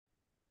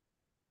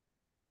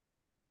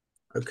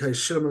Okay,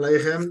 Shalom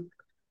Aleichem.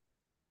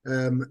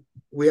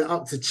 We are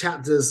up to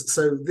chapters.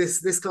 So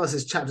this class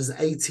is chapters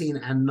 18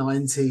 and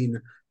 19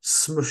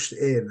 smushed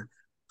in.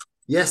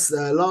 Yes,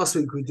 last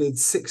week we did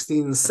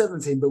 16 and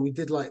 17, but we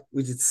did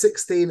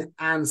 16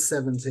 and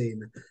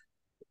 17.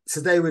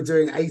 Today we're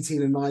doing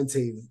 18 and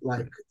 19,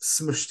 like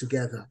smushed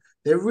together.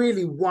 They're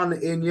really one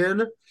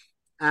inyan,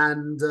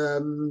 and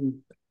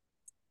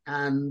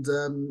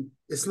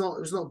it's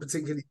not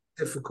particularly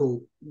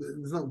difficult.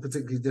 It's not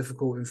particularly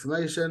difficult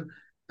information.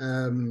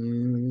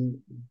 Um,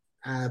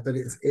 but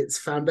it's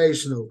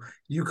foundational.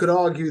 You could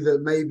argue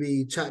that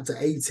maybe chapter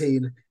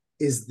 18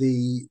 is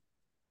the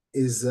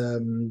is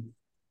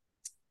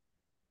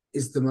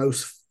is the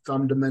most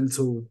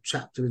fundamental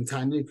chapter in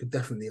Tanya. You could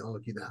definitely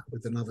argue that,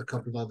 with another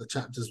couple of other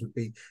chapters would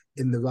be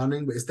in the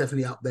running, but it's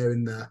definitely up there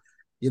in the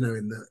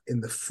in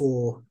the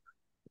four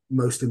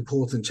most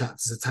important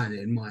chapters of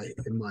Tanya in my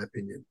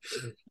opinion.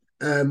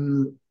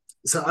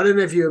 So I don't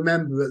know if you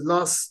remember, but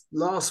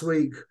last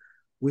week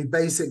we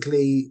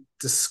basically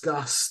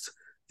discussed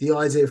the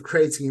idea of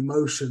creating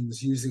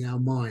emotions using our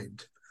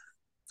mind.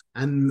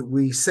 And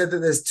we said that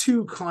there's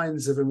two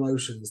kinds of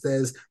emotions.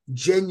 There's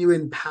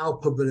genuine,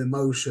 palpable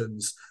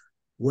emotions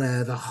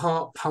where the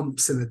heart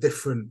pumps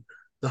differently.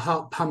 The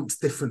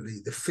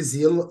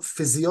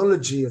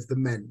physiology of the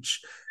mensch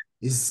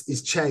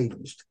is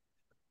changed.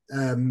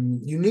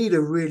 You need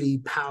a really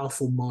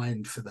powerful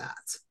mind for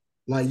that.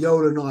 Like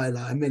Yoel and I,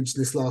 like I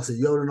mentioned this last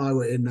week, Yoel and I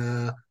were in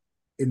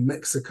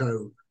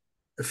Mexico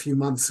a few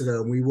months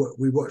ago, and we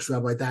watched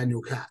Rabbi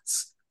Daniel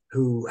Katz,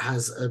 who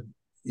has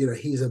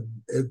he's a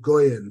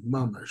Goyen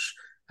mamash,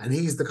 and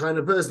he's the kind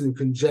of person who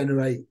can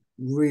generate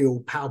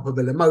real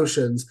palpable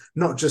emotions,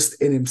 not just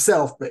in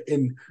himself but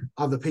in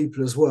other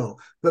people as well.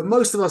 But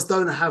most of us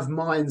don't have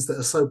minds that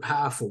are so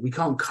powerful. We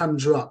can't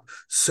conjure up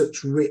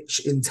such rich,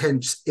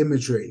 intense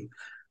imagery.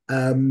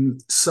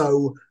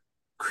 So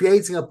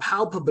creating a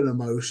palpable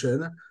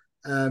emotion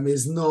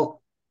is not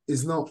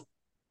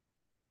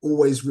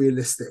always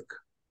realistic,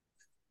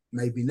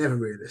 maybe never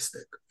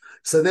realistic.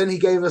 So then he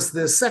gave us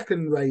the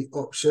second rate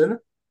option,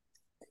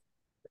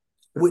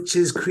 which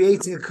is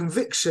creating a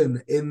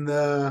conviction in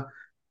the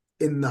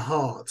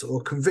heart, or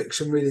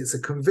conviction. Really, it's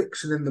a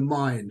conviction in the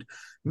mind,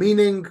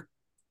 meaning,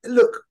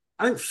 look,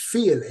 I don't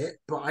feel it,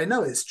 but I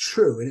know it's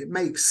true and it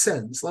makes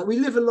sense. Like, we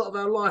live a lot of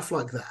our life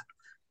like that.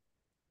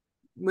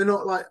 We're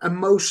not like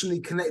emotionally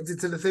connected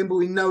to the thing, but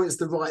we know it's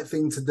the right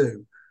thing to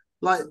do.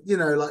 Like,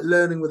 like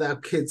learning with our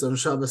kids on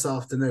Shabbos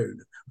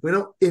afternoon. We're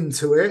not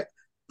into it,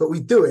 but we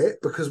do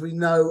it because we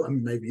know. I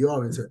mean, maybe you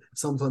are into it.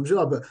 Sometimes you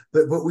are, but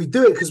we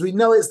do it because we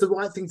know it's the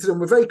right thing to do, and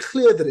we're very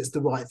clear that it's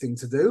the right thing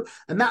to do,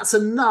 and that's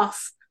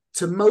enough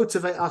to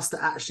motivate us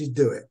to actually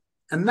do it.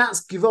 And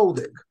that's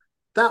Givoldik.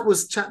 That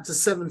was chapter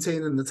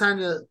 17 in the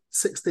Tanya,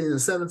 16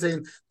 and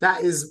 17.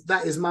 That is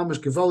mamash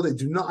Givoldik.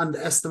 Do not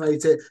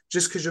underestimate it.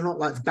 Just because you're not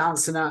like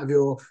bouncing out of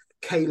your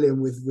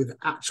kalim with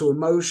actual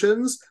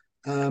emotions,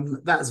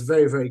 that's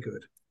very, very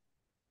good.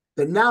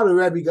 But now the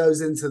Rebbe goes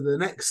into the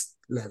next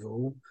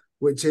level,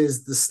 which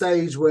is the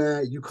stage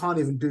where you can't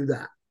even do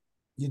that.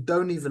 You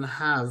don't even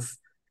have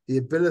the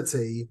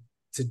ability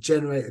to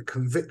generate a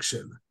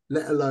conviction,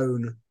 let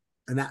alone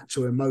an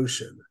actual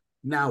emotion.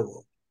 Now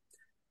what?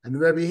 And the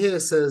Rebbe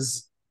here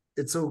says,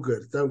 it's all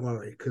good, don't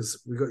worry,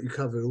 because we got you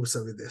covered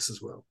also with this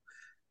as well.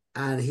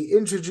 And he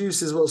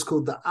introduces what's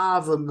called the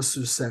Ahavah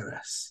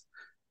Mesuseres.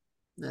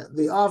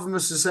 The Ahavah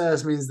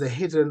Mesuseres means the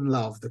hidden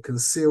love, the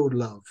concealed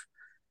love.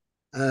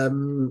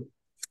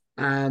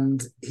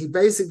 And he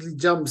basically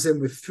jumps in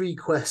with three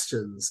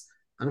questions.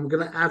 And I'm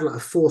going to add like a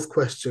fourth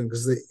question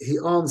because he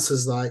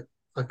answers like,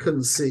 I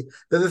couldn't see.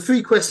 There are the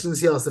three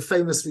questions he asked. The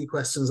famous three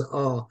questions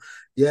are,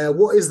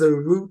 what is the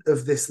root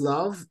of this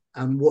love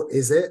and what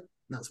is it?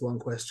 That's one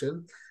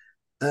question.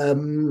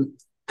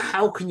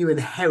 How can you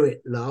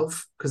inherit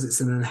love? Because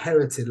it's an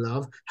inherited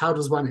love. How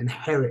does one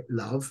inherit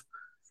love?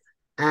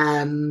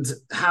 And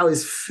how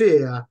is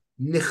fear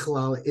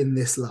nichlal in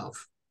this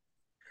love?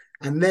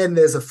 And then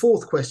there's a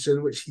fourth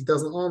question, which he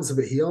doesn't answer,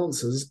 but he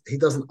answers. He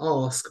doesn't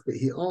ask, but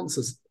he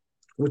answers,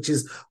 which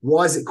is,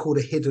 why is it called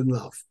a hidden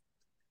love?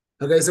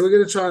 Okay, so we're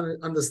going to try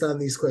and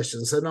understand these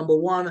questions. So number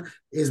one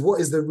is,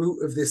 what is the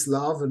root of this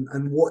love,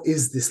 and what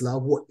is this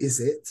love? What is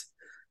it?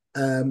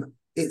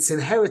 It's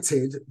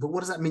inherited, but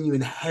what does that mean, you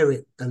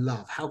inherit a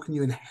love? How can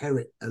you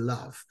inherit a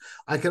love?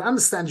 I can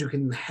understand you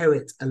can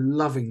inherit a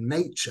loving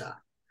nature.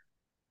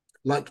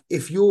 Like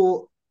if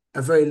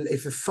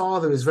the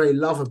father is very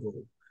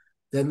lovable,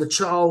 then the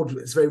child,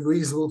 it's very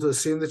reasonable to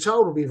assume the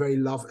child will be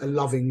a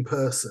loving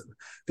person.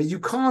 But you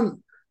can't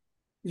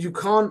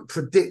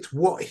predict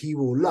what he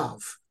will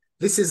love.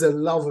 This is a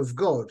love of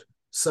God.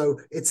 So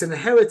it's an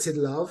inherited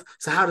love.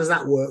 So how does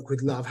that work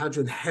with love? How do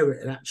you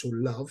inherit an actual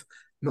love,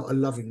 not a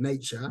loving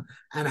nature?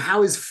 And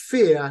how is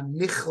fear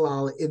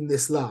nichlal in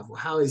this love? Or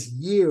how is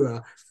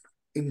yira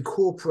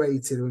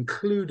incorporated or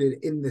included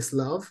in this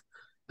love?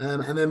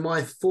 And then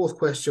my fourth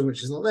question,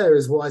 which is not there,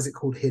 is, why is it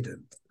called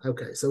hidden?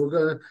 Okay, so we're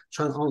going to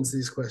try and answer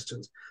these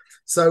questions.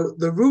 So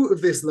the root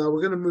of this love,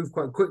 we're going to move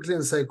quite quickly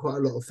and say quite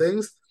a lot of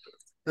things.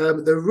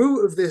 The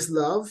root of this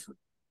love,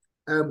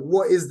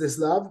 what is this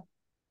love?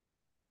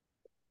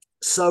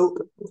 So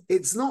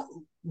it's not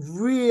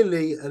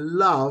really a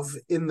love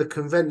in the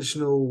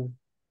conventional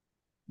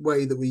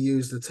way that we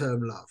use the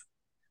term love.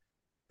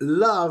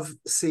 Love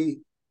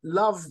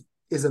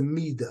is a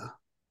midah.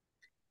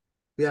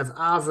 We have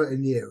Ava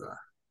and Yira.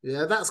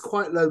 Yeah, that's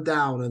quite low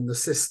down in the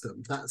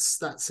system.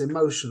 That's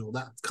emotional.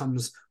 That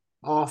comes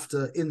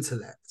after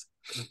intellect.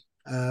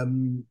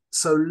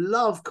 So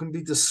love can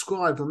be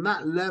described on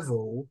that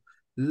level.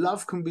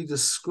 Love can be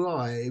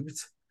described.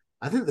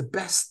 I think the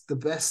best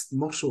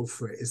moshel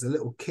for it is a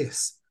little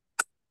kiss.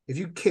 If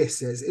you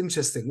kiss, yeah, it's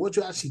interesting. What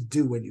do you actually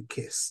do when you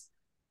kiss?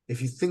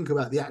 If you think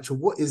about the actual,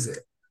 what is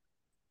it?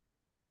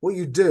 What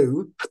you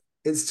do,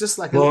 it's just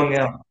like Blowing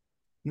out.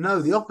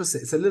 no, the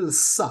opposite. It's a little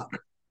suck.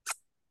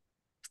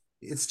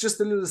 It's just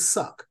a little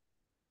suck.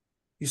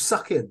 You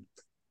suck in.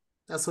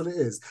 That's what it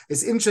is.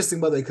 It's interesting,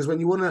 by the way, because when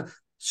you want to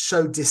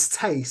show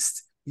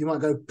distaste, you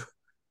might go,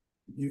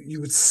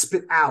 you would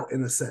spit out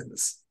in a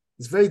sense.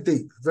 It's very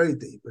deep, very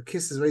deep. A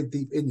kiss is very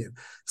deep in you.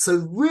 So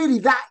really,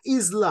 that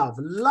is love.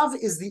 Love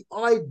is the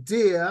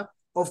idea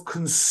of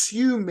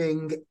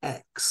consuming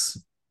X.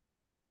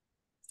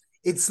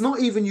 It's not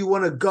even you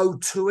want to go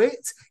to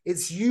it.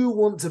 It's you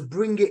want to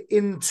bring it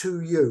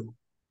into you.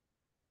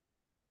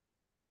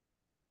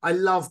 I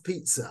love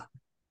pizza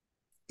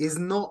is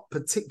not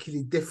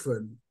particularly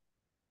different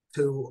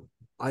to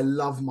I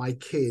love my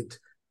kid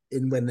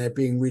in when they're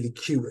being really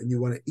cute and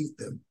you want to eat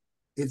them.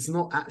 It's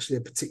not actually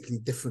a particularly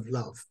different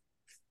love.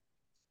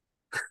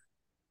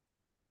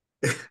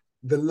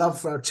 The love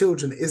for our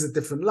children is a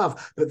different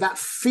love, but that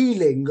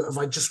feeling of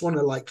I just want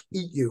to like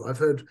eat you. I've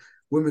heard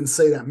women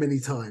say that many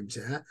times.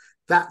 Yeah,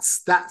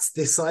 that's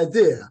this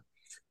idea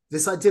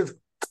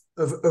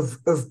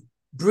of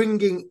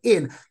bringing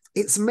in.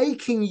 It's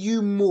making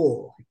you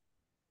more.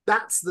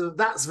 That's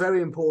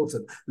very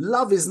important.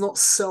 Love is not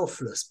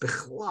selfless.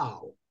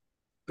 Bichlal.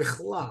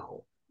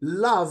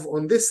 Love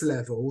on this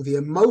level, the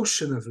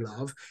emotion of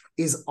love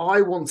is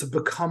I want to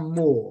become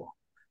more,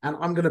 and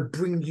I'm going to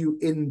bring you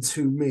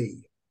into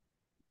me.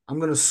 I'm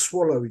going to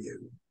swallow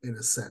you in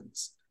a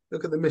sense.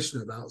 Look at the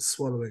Mishnah about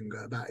swallowing.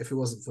 About if it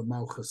wasn't for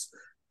Malchus,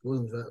 it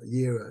wasn't for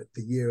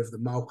the year of the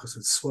Malchus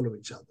would swallow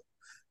each other.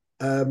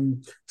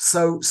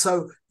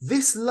 So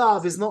this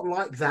love is not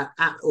like that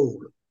at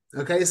all.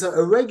 Okay, so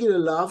a regular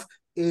love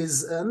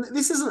is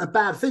this isn't a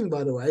bad thing,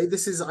 by the way.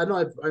 This is I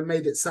know I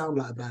made it sound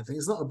like a bad thing.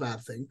 It's not a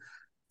bad thing.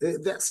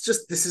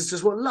 This is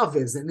just what love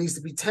is. It needs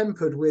to be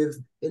tempered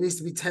with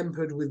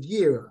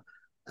yira,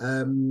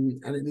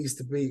 and it needs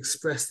to be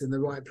expressed in the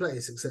right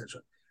place,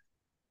 etc.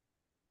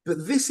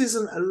 But this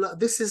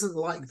isn't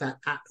like that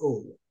at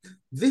all.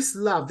 This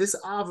love, this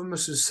Ahavah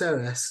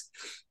Mesuseres,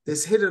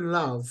 this hidden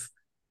love,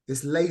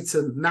 this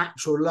latent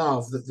natural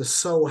love that the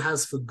soul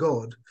has for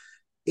God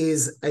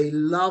is a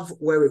love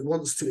where it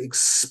wants to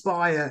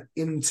expire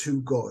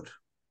into God.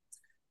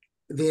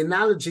 The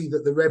analogy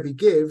that the Rebbe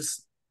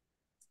gives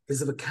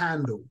is of a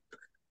candle.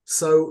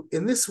 So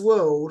in this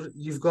world,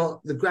 you've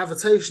got the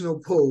gravitational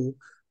pull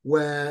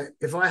where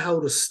if I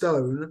hold a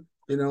stone,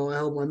 I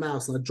hold my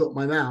mouse and I drop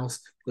my mouse,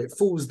 it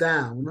falls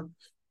down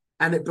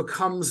and it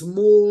becomes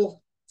more,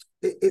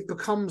 it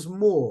becomes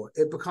more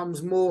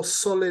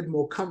solid,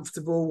 more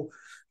comfortable.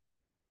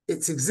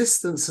 Its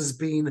existence has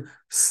been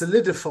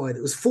solidified.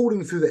 It was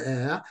falling through the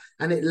air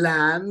and it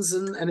lands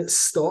and it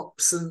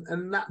stops.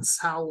 And that's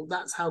how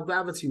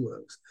gravity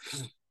works.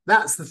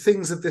 That's the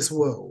things of this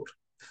world.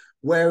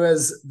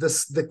 Whereas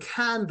the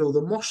candle,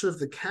 the motion of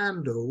the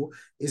candle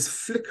is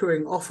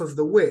flickering off of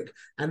the wick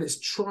and it's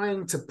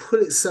trying to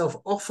pull itself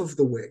off of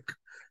the wick.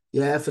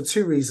 Yeah, for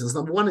two reasons.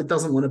 Number one, it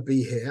doesn't want to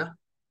be here.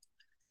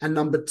 And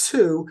number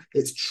two,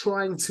 it's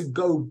trying to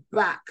go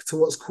back to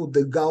what's called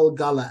the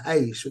Galgala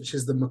Aish, which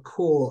is the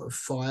makor of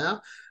fire,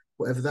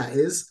 whatever that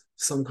is,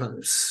 some kind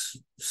of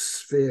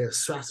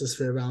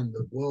stratosphere around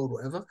the world,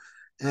 whatever.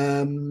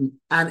 And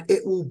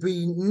it will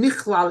be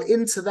nichlal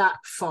into that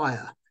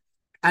fire.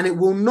 And it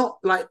will not,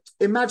 like,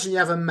 imagine you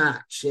have a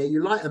match, yeah?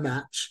 You light a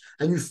match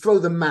and you throw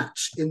the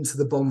match into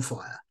the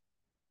bonfire.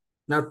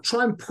 Now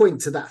try and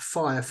point to that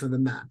fire from the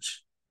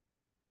match.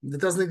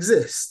 It doesn't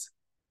exist.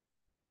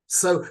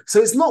 So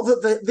it's not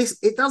that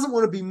it doesn't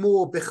want to be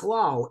more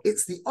bichlal.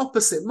 It's the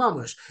opposite,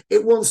 mamash.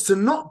 It wants to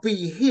not be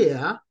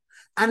here,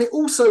 and it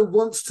also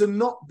wants to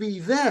not be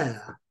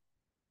there.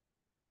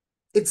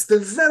 It's the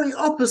very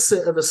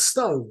opposite of a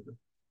stone.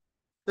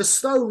 A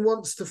stone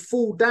wants to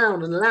fall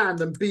down and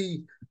land and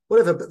be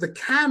whatever, but the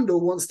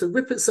candle wants to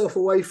rip itself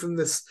away from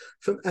this.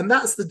 And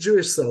that's the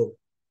Jewish soul,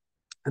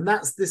 and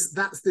that's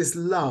this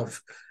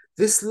love.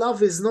 This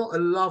love is not a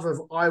love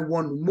of I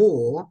want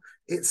more.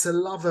 It's a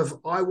love of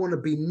I want to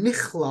be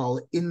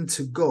nichlal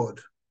into God.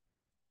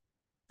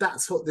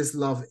 That's what this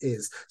love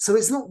is. So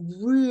it's not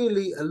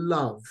really a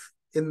love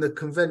in the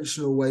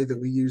conventional way that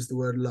we use the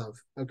word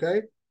love.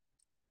 Okay.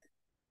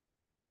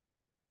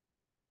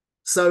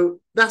 So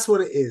that's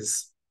what it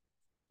is.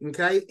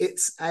 Okay.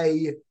 It's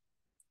an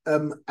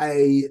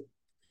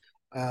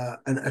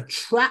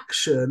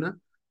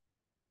attraction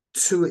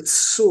to its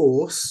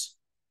source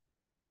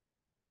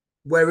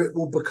where it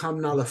will become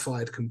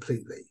nullified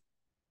completely.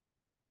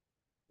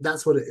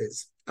 That's what it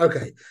is.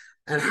 Okay.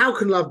 And how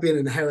can love be an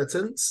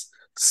inheritance?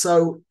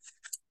 So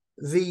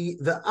the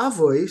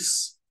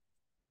Avos,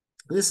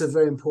 this is a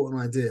very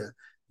important idea.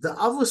 The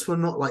Avos were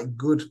not like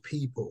good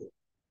people.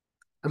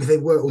 I mean, they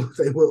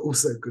were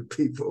also good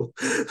people.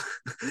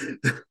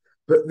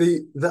 But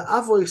the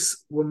Avos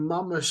were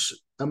mamash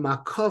a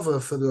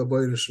makava for the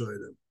Rabbeinu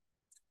Shloim.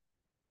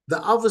 The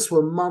Avos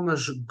were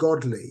mamash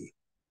godly.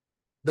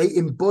 They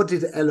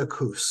embodied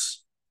Elokus.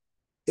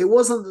 It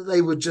wasn't that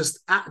they were just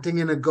acting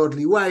in a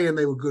godly way and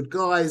they were good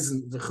guys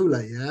and the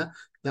chule, yeah,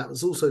 that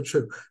was also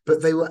true.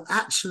 But they were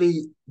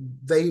actually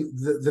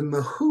the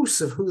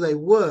mahus of who they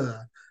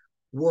were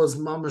was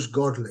mamash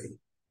godly,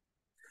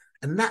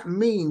 and that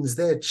means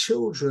their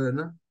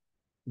children,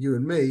 you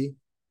and me,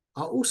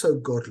 are also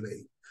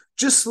godly.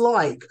 Just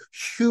like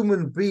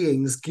human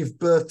beings give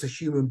birth to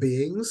human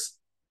beings,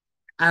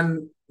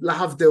 and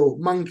lahavdil,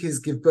 monkeys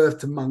give birth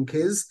to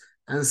monkeys,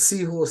 and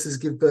seahorses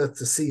give birth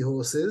to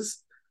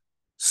seahorses.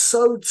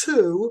 So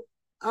too,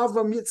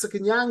 Avram, Yitzchak,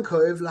 and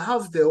Yaakov,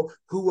 lahavdil,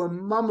 who were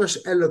mamash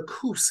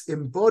elokus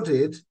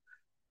embodied,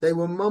 they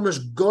were mamash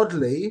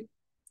godly.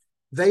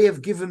 They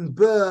have given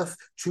birth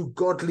to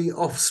godly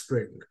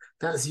offspring.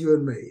 That's you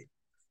and me.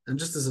 And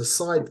just as a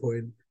side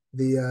point,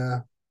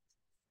 the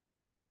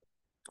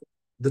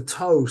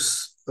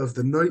tos of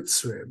the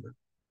Noitzrim,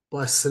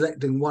 by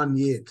selecting one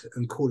yid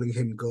and calling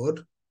him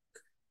God,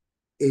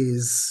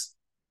 is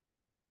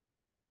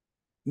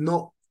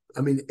not.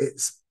 I mean,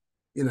 it's,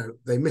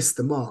 they missed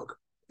the mark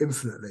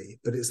infinitely,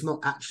 but it's not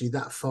actually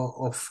that far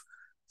off.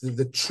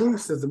 The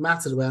truth of the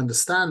matter, the way I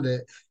understand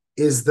it,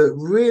 is that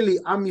really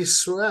Am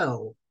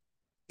Yisrael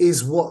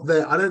is what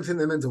they're. I don't think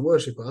they're meant to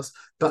worship us,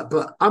 but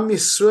Am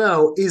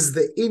Yisrael is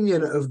the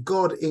inyan of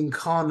God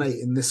incarnate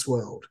in this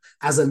world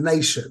as a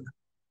nation.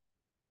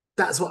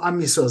 That's what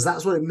Am Yisrael is.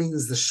 That's what it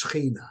means, the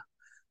Shekhinah.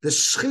 The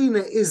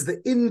Shekhinah is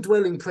the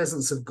indwelling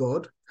presence of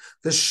God.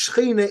 The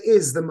Shekhinah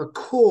is the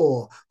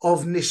makor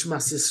of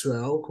Nishmas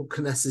Yisrael, called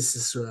Knesset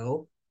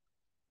Yisrael.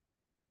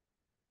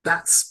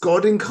 That's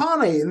God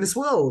incarnate in this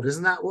world.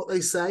 Isn't that what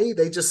they say?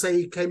 They just say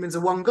he came into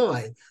one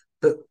guy,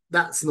 but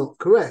that's not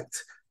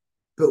correct.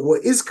 But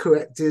what is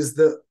correct is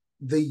that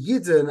the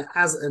Yidden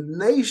as a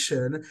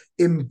nation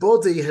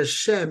embody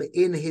Hashem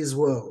in his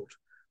world.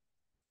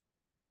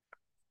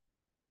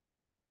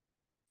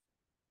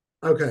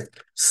 Okay,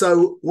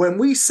 so when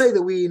we say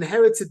that we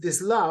inherited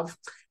this love,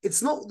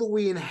 it's not that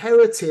we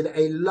inherited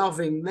a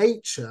loving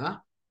nature.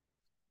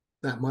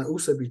 That might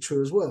also be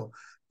true as well.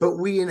 But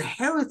we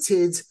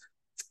inherited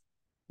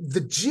the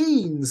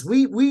genes.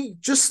 We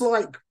just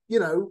like,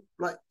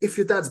 like if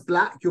your dad's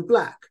black, you're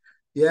black.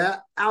 Yeah,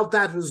 our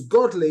dad was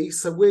godly,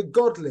 so we're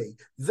godly.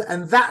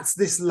 And that's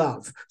this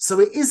love. So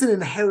it is an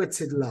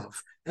inherited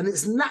love, and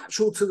it's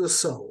natural to the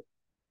soul.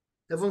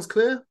 Everyone's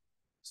clear?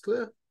 It's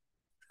clear?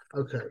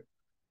 Okay.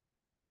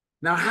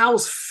 Now,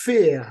 how's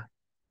fear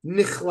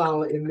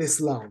nichlal in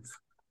this love?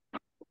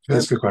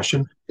 That's a good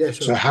question. Yeah,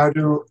 sure. So how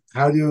do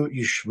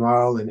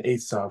Yishmael and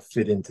Esav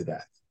fit into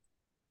that?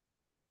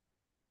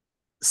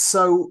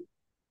 So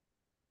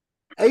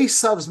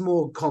Esav's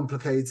more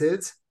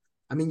complicated.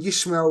 I mean,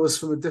 Yishmael was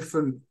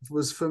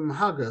from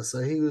Hagar, so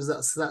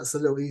that's a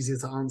little easier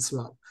to answer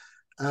up.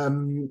 I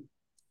mean,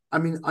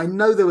 I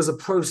know there was a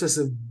process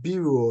of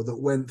birur that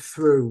went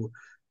through,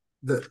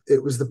 that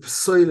it was the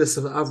Psoilus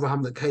of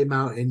Abraham that came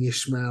out in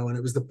Yishmael, and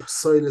it was the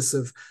Psoilus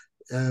of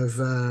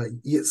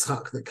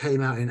Yitzchak that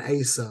came out in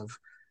Esav.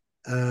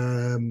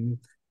 But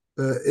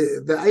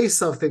the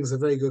Esav thing's a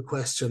very good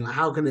question.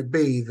 How can it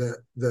be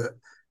that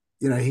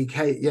he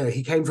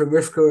came from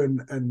Rivka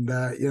and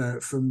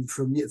from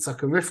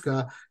Yitzchak and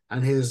Rivka,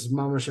 and his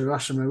mama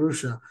Sharasha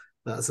Marusha?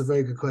 That's a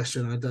very good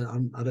question. I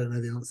don't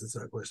know the answer to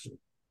that question.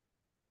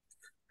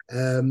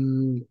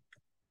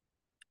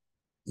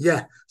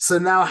 Yeah. So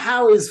now,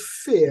 how is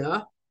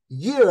fear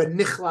Yira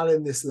nichlal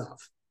in this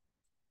love?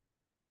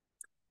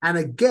 And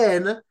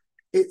again,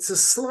 it's a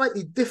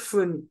slightly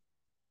different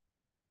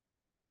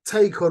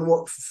take on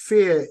what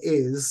fear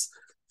is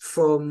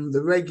from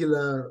the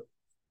regular,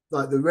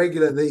 the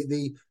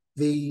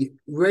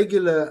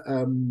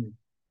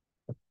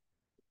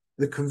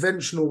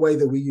conventional way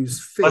that we use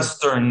fear.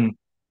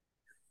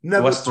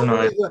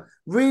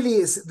 Really,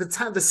 it's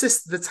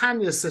the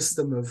Tanya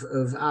system of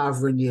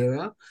Ava and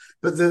Yira,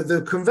 but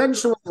the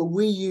conventional way that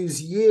we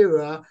use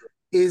Yira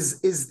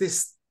is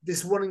this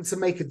wanting to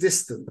make a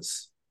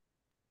distance.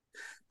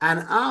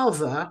 And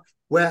Ava,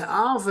 where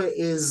Ava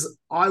is,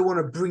 I want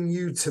to bring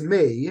you to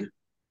me,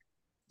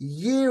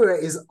 Yira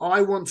is,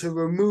 I want to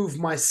remove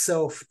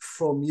myself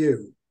from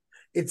you.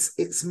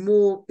 It's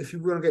more, if you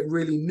want to get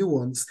really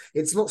nuanced,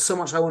 it's not so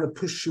much I want to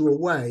push you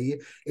away,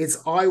 it's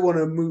I want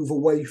to move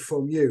away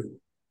from you.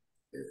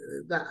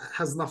 That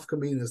has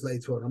nafkaminas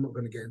later on. I'm not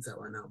going to get into that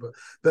right now,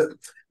 but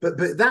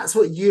that's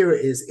what Yira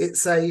is.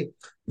 It's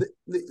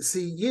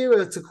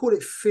Yira, to call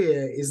it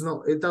fear is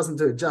not. It doesn't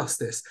do it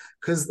justice,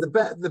 because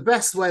the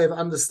best way of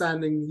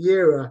understanding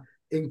Yira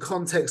in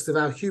context of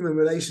our human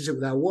relationship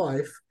with our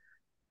wife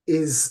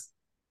is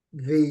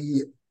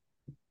the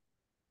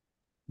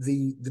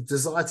the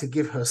desire to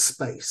give her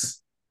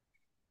space.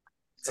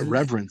 A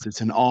reverence,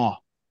 it's an awe.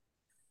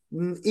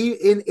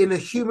 In a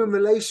human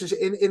relationship,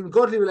 in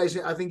godly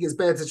relationship, I think it's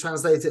better to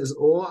translate it as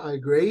awe. I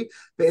agree,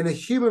 but in a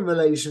human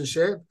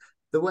relationship,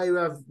 the way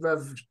Rav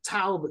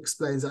Taub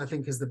explains it, I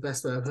think is the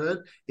best way I've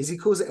heard, is he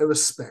calls it a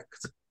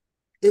respect.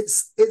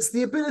 It's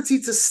the ability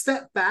to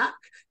step back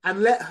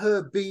and let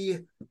her be,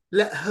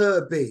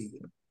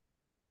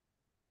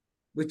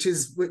 which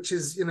is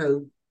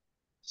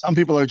Some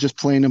people are just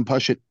plain and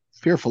push it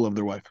fearful of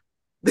their wife.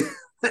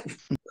 that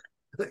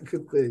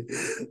could be.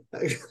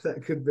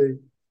 That could be.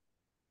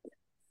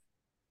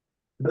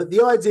 But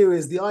the idea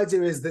is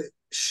that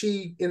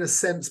she, in a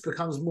sense,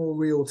 becomes more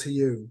real to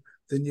you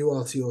than you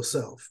are to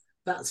yourself.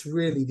 That's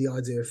really the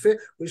idea of fear,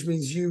 which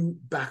means you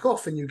back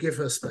off and you give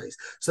her space.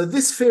 So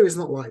this fear is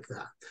not like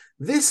that.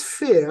 This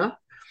fear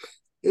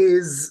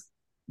is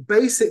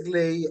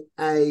basically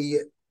an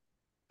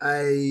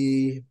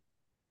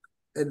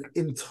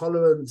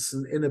intolerance,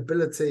 an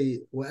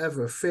inability,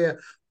 whatever, fear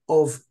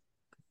of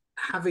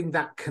having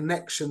that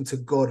connection to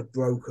God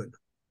broken.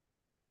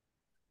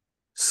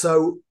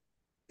 So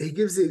he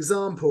gives the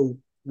example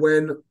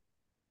when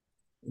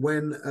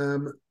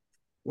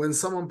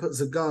someone puts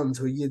a gun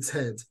to a yid's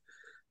head,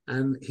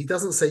 and he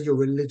doesn't say your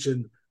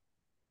religion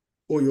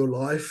or your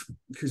life,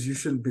 because you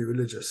shouldn't be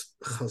religious.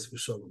 Chas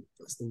v'shalom.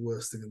 That's the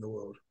worst thing in the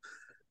world.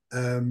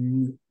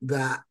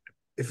 That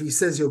if he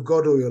says your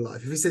God or your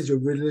life, if he says your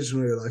religion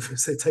or your life,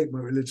 say take my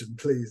religion,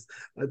 please.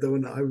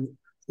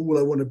 All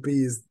I want to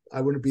be is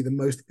I want to be the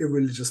most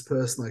irreligious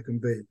person I can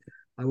be.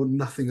 I want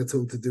nothing at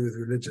all to do with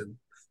religion.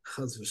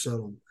 Chas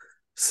v'shalom.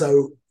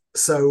 So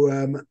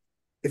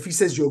if he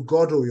says your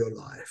God or your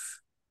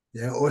life,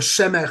 or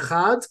Shem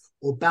Echad,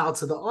 or bow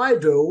to the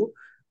idol,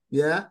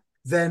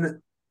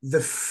 then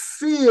the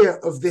fear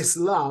of this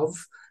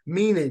love,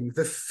 meaning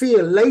the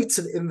fear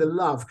latent in the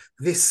love,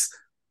 this,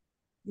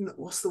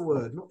 what's the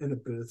word? Not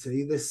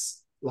inability,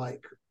 this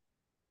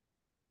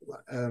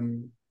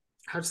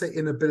how to say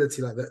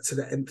inability like that to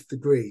the nth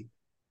degree,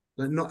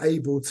 like not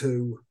able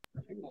to.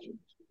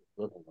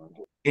 I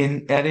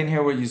didn't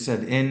hear what you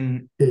said.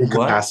 In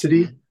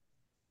incapacity? What?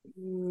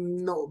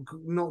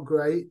 Not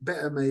great.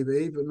 Better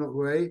maybe, but not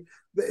great.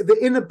 The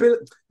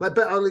inability, but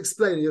I'll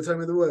explain it. You're telling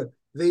me the word.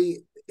 I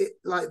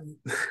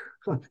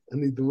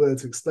need the word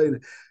to explain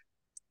it.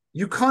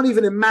 You can't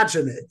even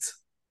imagine it.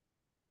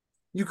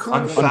 You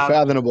can't.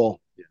 Unfathomable.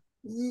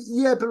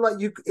 Yeah, but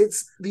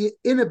it's the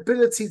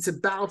inability to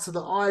bow to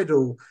the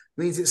idol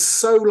means it's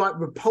so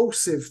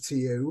repulsive to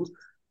you.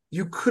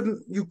 You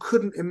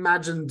couldn't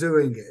imagine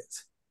doing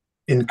it.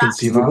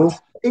 Inconceivable?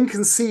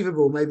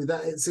 Inconceivable, maybe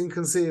that it's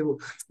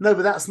inconceivable. No,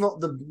 but that's not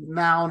the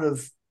noun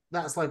of,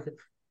 that's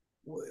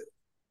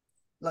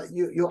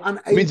you're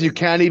unable. It means you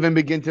can't even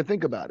begin to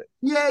think about it.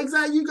 Yeah,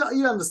 exactly.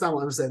 You understand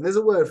what I'm saying. There's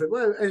a word for it.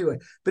 Well, anyway,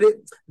 but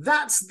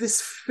that's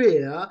this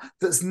fear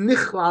that's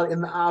nichlal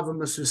in the Ahavah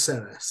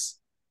Mesuseres.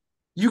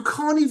 You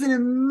can't even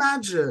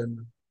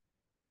imagine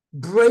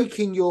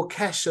breaking your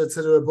kesher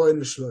to the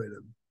Rabbeinu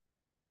Shloim.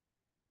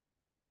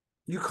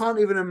 You can't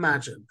even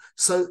imagine.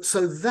 So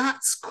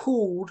that's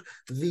called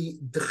the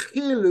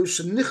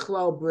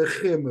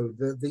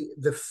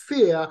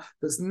fear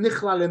that's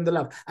nichlal in the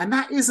love. And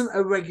that isn't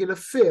a regular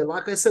fear.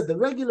 Like I said, the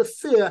regular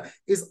fear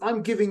is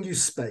I'm giving you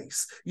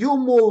space. You're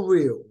more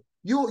real.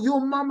 You're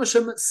mamash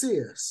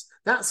metzias.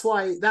 That's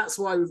why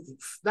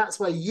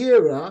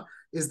Yira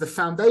is the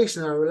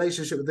foundation of our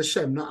relationship with the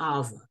Shem, not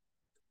Ava.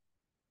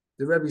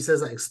 The Rebbe says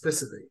that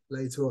explicitly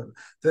later on.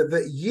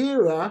 That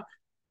Yira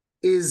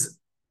is,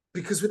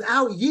 because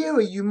without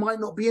Yira, you might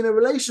not be in a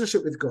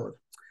relationship with God.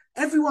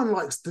 Everyone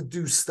likes to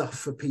do stuff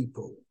for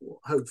people,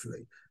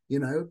 hopefully.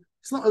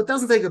 It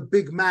doesn't take a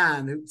big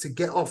man to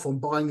get off on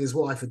buying his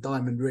wife a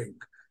diamond ring.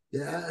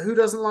 Yeah, who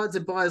doesn't like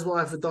to buy his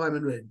wife a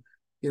diamond ring?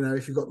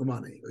 If you've got the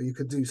money, or you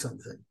could do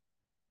something.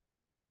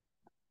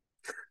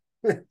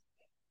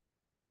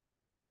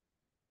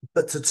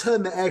 But to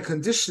turn the air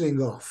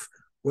conditioning off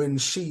when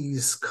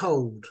she's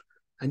cold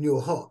and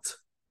you're hot,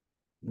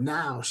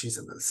 now she's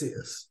a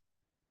Metzias.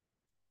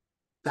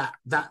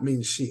 That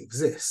means she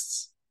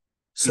exists.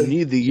 So you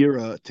need the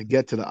Yira to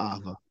get to the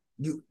Ava.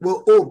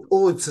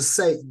 Or to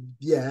say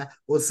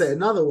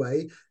another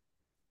way,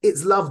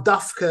 it's love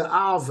dafka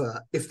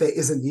Ava if there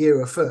isn't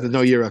Yira first. There's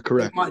no Yira,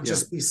 correct. It might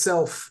just be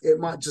it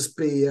might just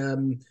be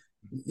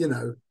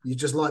you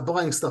just like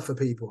buying stuff for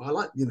people. I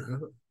like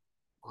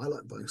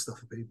buying stuff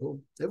for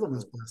people. Everyone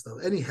likes buying stuff.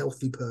 Any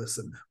healthy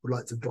person would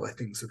like to buy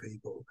things for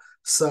people.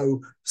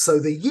 So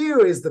the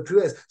Yira is the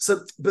place.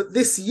 But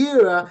this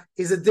Yira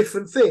is a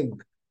different thing.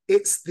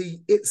 It's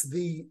the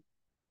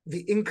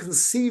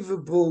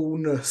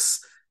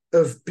inconceivableness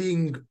of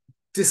being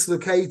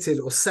dislocated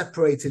or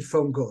separated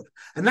from God.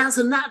 And that's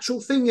a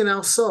natural thing in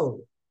our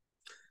soul.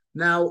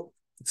 Now,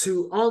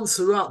 to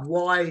answer up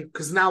why,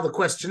 because now the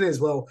question is,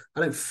 well,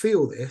 I don't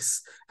feel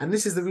this. And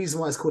this is the reason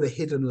why it's called a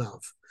hidden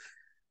love.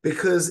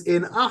 Because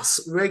in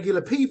us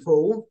regular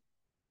people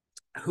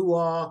who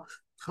are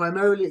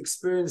primarily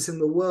experiencing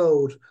the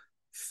world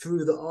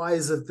through the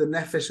eyes of the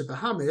nefesh of the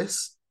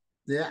Hamis,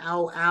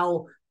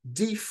 our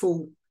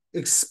default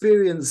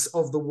experience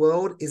of the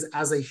world is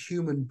as a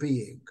human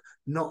being,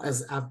 not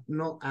as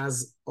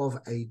of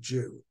a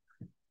Jew.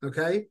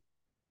 Okay.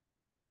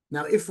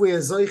 Now, if we're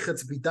zoicha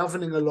to be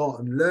davening a lot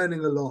and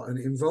learning a lot and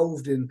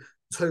involved in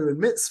Torah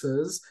and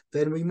mitzvahs,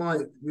 then we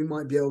might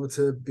be able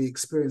to be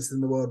experienced in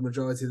the world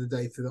majority of the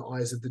day through the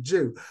eyes of the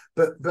Jew.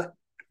 But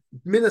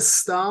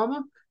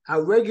minastam,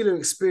 our regular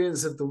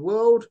experience of the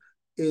world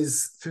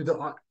is through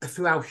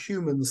our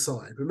human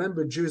side.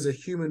 Remember, a Jew is a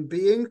human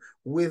being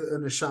with a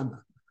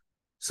neshama.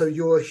 So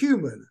you're a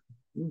human,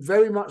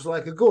 very much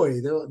like a goy.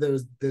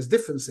 There's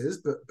differences,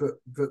 but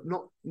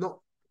not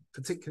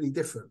particularly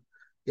different.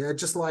 Yeah,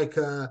 just like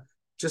a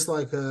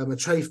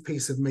treif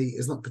piece of meat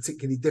is not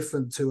particularly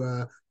different to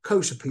a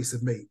kosher piece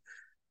of meat.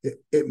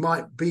 It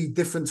might be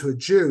different to a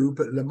Jew,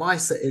 but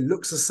lemaisa, it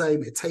looks the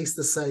same, it tastes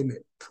the same,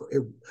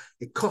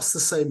 it costs the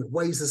same, it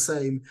weighs the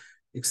same,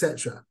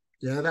 etc.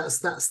 Yeah,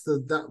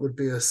 that would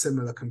be a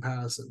similar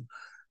comparison.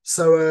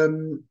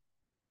 So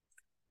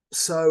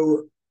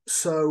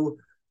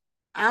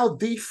our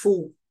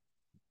default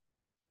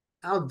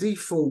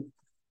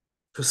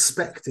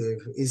perspective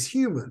is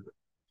human.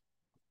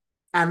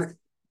 And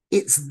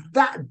it's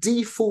that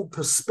default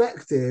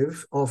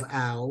perspective of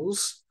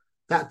ours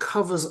that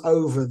covers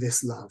over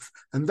this love.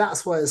 And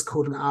that's why it's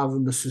called an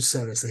Ahavah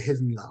Mesuseres, a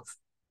hidden love.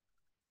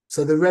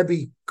 So the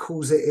Rebbe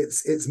calls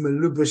it's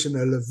melubish and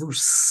a lavush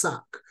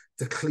sak,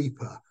 the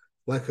klipa,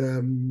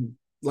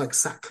 like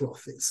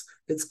sackcloth.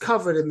 It's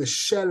covered in the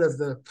shell of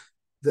the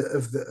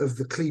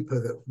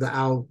klipa that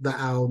our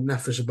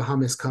nefesh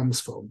Bahamis comes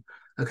from.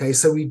 Okay,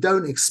 so we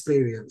don't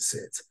experience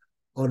it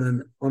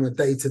on a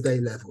day-to-day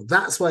level.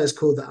 That's why it's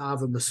called the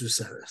Ahavah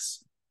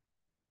Mesuseres.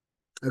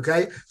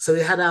 Okay, so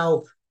we had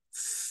our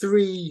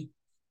 3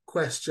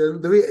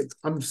 questions.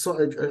 I'm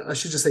sorry, I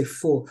should just say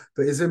 4,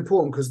 but it's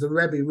important because the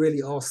Rebbe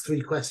really asked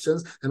 3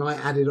 questions, and I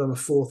added on a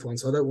 4th one,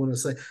 so I don't want to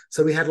say.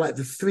 So we had like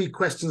the 3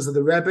 questions of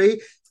the Rebbe,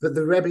 but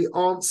the Rebbe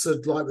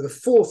answered like with a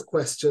 4th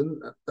question,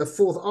 a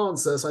 4th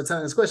answer. So I tell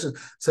you this question.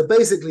 So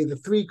basically, the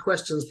 3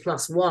 questions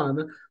plus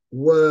 1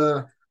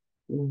 were,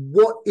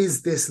 what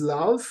is this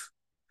love?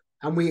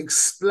 And we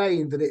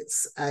explained that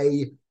it's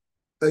a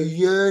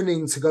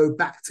yearning to go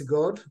back to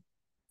God,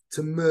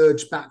 to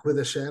merge back with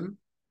Hashem.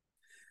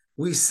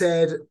 We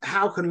said,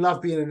 how can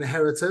love be an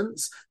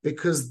inheritance?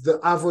 Because the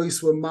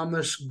avos were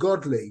mamash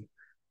godly.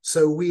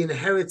 So we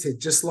inherited,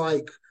 just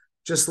like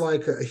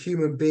a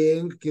human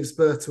being gives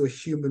birth to a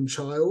human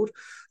child,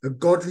 a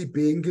godly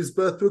being gives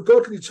birth to a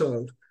godly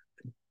child.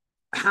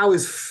 How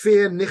is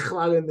fear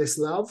nichlal in this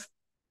love?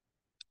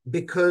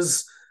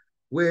 Because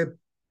we're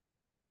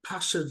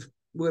pasha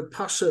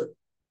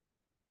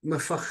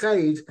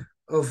mafached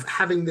of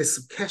having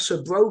this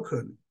kesher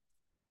broken.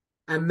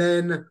 And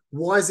then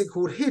why is it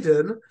called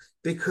hidden?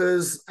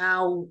 Because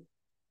our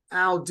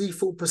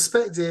default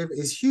perspective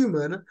is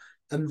human,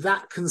 and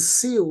that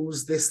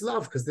conceals this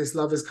love, because this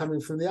love is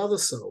coming from the other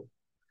soul.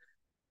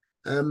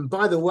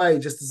 By the way,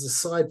 just as a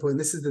side point,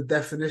 this is the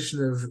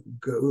definition of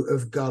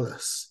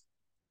gullus.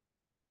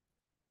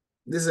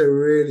 This is a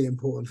really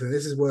important thing.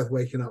 This is worth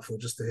waking up for,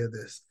 just to hear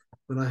this.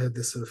 When I heard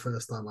this for the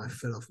first time, I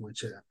fell off my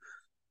chair.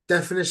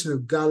 Definition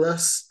of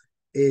gullus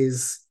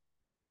is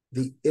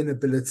the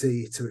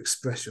inability to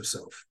express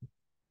yourself.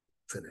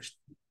 Finished.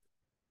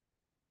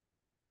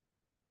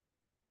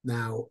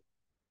 Now,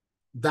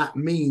 that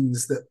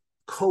means that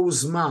kol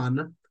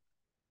zman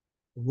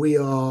we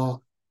are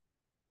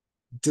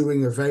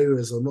doing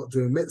averas or not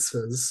doing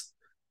mitzvahs,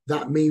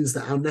 that means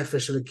that our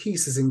nefesh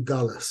elokis is in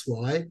gullus.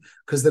 Why?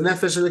 Because the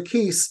nefesh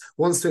elokis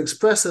wants to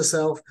express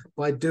herself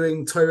by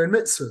doing Torah and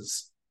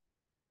mitzvahs.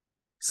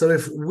 So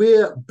if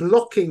we're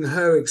blocking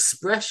her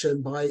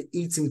expression by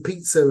eating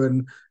pizza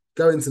and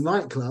going to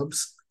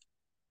nightclubs,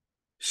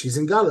 she's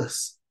in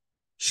gullus.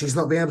 She's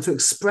not being able to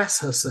express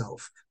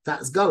herself.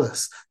 That's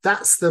gullus.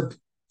 That's the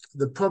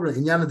problem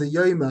in Yana de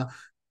Yoma.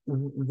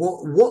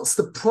 What's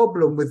the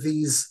problem with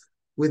these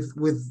with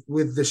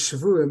the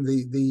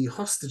shavuim, the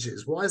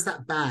hostages? Why is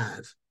that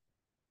bad?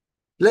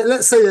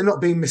 Let's say they're not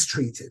being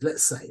mistreated.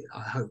 Let's say,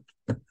 I hope.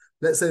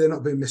 Let's say they're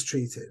not being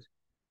mistreated.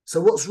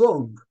 So what's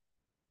wrong?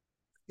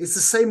 It's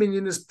the same in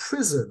Yuna's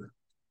prison.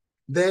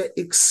 Their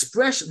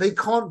expression, they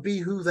can't be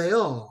who they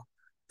are.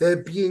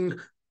 They're being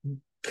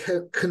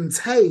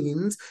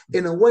contained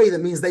in a way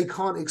that means they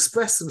can't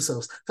express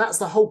themselves. That's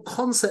the whole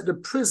concept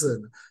of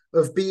prison,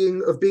 of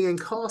being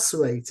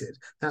incarcerated.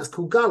 That's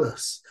called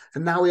gullus.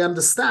 And now we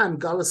understand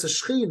gullus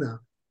hashchina.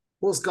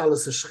 What's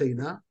gullus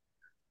hashchina?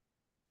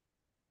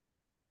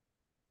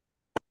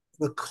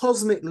 The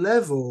cosmic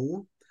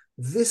level,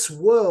 this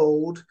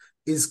world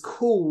is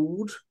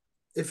called,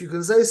 if you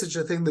can say such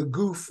a thing, the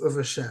goof of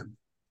Hashem.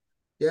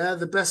 Yeah,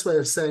 the best way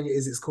of saying it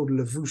is it's called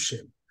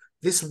levushim.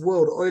 This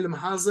world, olam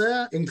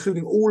hazeh,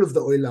 including all of the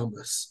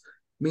olamus,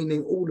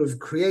 meaning all of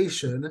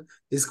creation,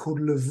 is called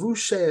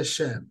levushe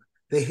Hashem.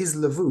 They're his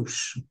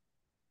levush.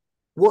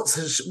 What's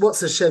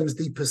Hashem's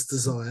deepest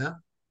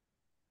desire?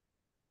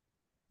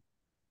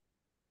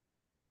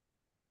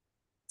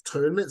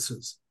 Torah and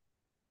mitzvahs.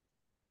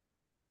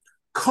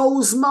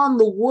 Kolzman,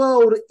 the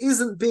world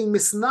isn't being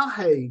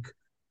misnaheg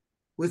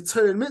with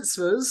Torah and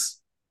mitzvahs.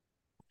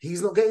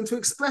 He's not getting to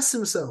express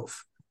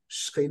himself.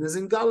 Shechina's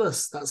in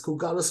Galus. That's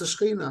called Galus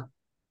Shechina.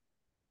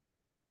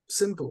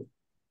 Simple.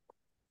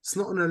 It's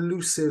not an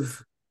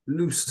elusive,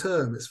 loose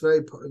term. It's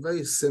very,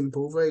 very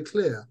simple, very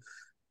clear.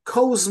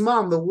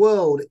 Kolzman, the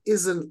world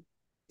isn't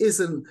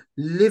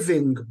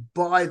living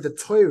by the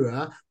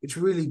Torah, which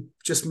really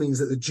just means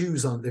that the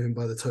Jews aren't living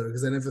by the Torah,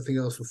 because then everything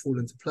else will fall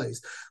into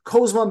place.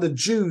 Kolzman, the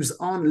Jews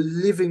aren't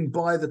living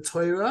by the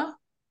Torah.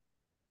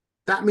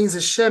 That means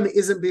Hashem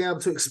isn't being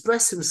able to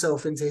express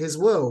himself into his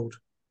world.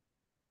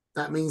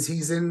 That means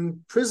he's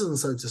in prison,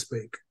 so to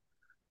speak.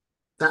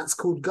 That's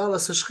called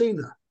Galus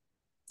Hashchina.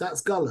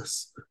 That's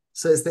Galus.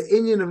 So it's the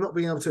Inyan of not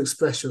being able to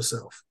express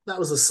yourself. That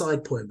was a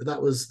side point, but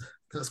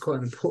that's quite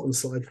an important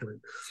side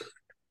point.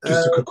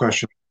 Just a quick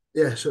question.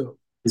 Yeah, sure.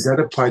 Does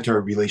that apply to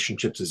our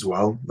relationships as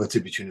well? Let's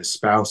say between a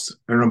spouse, I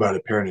don't know about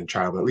a parent and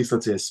child, but at least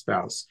let's say a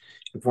spouse.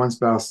 If one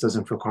spouse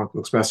doesn't feel comfortable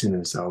expressing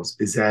themselves,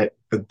 is that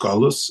a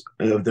gullus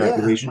of that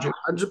relationship?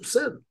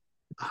 100%.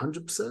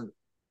 100%.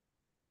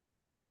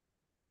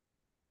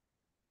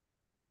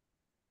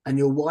 And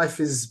your wife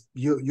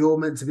you're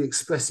meant to be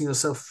expressing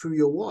yourself through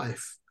your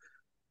wife.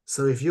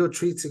 So if you're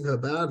treating her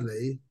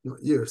badly,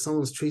 not you, if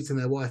someone's treating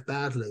their wife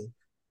badly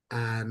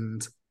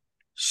and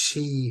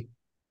she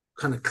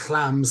kind of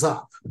clams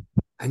up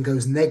and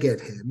goes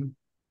neged him,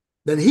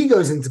 then he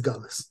goes into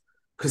gullus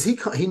because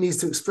he needs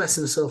to express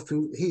himself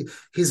through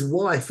his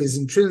wife is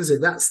intrinsic.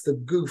 That's the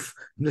goof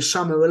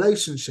neshama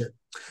relationship.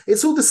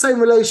 It's all the same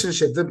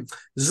relationship. The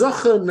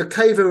zocher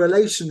nekeva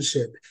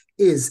relationship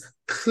is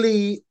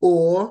kli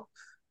or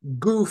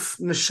goof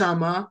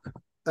neshama,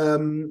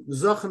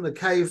 zocher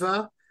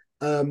nekeva,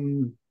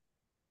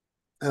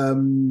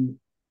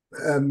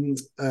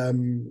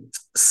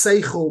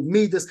 seichel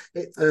midas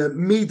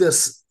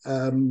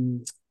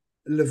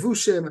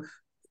levushim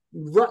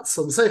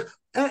ratzon. So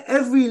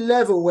every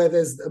level where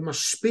there's a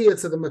mashpia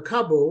to the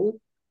makabel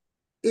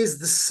is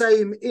the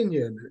same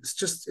inyan. It's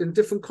just in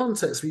different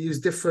contexts. We use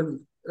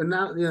different,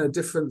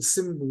 different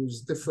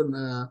symbols, different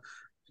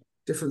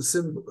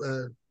symbol,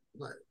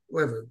 like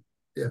whatever.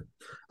 Yeah.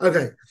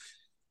 Okay.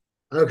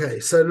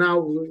 So now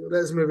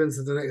let's move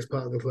into the next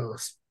part of the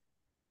class.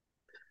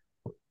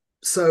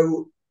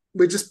 So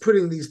we're just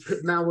putting these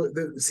now.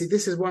 See,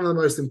 this is one of the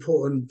most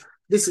important.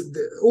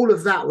 All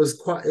of that was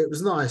it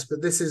was nice,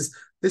 but this is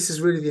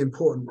really the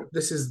important.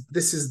 This is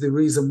the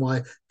reason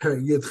why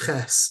Perek Yud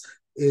Ches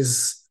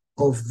is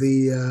of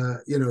the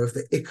of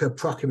the Ikka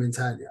Prakim in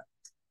Tanya.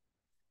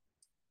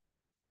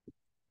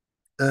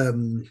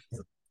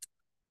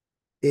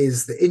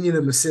 Is the Inyan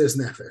of Mesuseres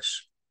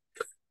Nefesh.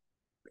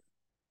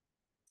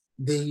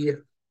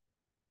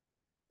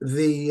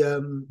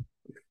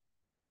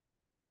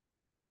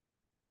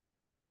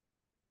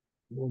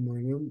 One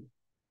moment.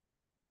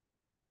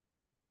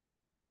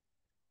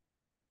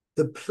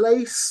 The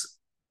place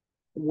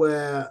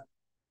where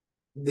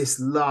this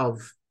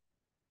love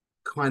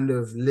kind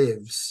of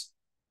lives,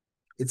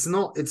 it's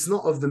not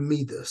of the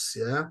Midas,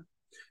 yeah?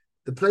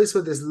 The place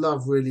where this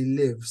love really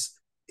lives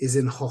is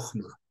in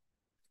Chochmah.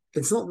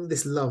 It's not that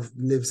this love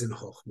lives in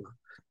Chochmah.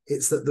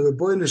 It's that the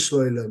Rebbeinu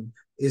Shloilem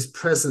is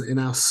present in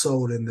our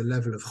soul in the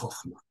level of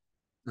Chochmah.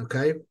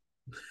 Okay?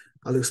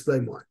 I'll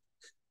explain why.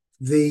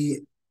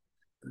 The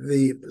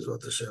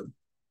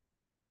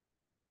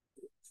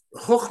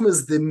Chochmah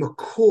is the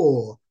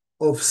makor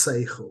of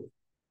Seichel.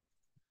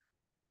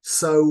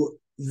 So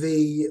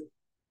the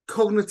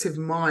cognitive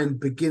mind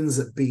begins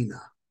at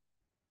Bina.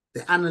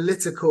 The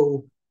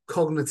analytical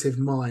cognitive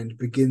mind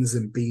begins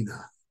in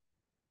Bina.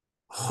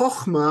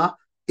 Chochmah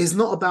is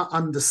not about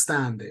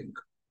understanding.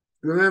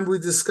 Remember we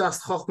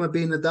discussed Chochmah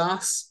Bina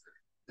Das,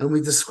 and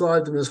we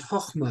described them as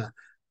Chochmah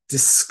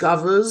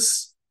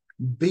discovers,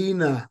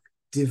 Bina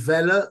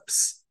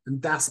develops, and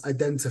Das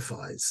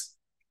identifies.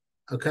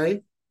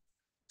 Okay?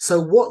 So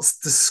what's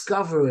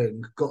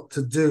discovering got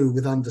to do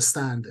with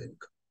understanding?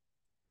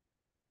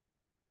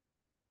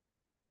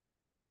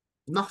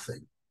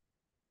 Nothing.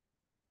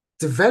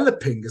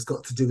 Developing has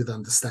got to do with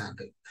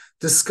understanding.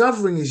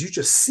 Discovering is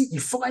you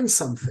find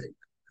something.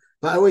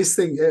 But I always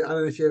think, I don't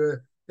know if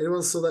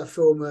anyone saw that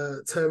film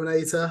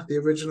Terminator, the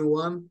original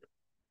one?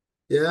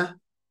 Yeah?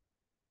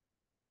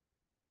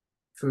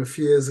 From a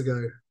few years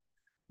ago.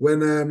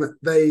 When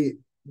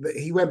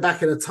he went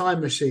back in a time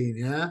machine,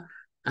 yeah?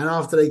 And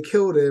after they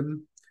killed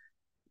him,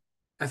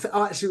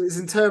 actually it was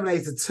in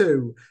Terminator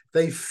 2,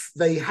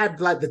 they had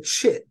like the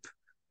chip.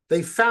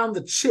 They found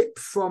the chip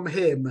from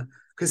him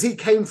because he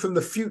came from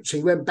the future.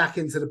 He went back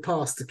into the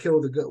past to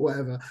kill the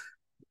whatever.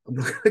 I'm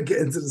not going to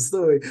get into the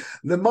story.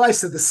 The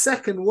mice of the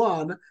second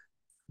one,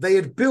 they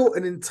had built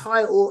an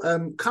entire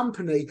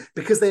company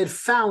because they had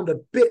found a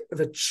bit of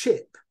a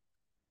chip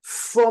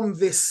from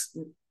this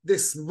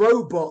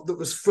robot that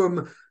was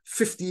from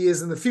 50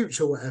 years in the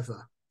future,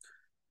 whatever.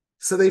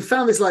 So they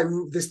found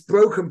this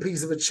broken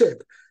piece of a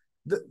chip.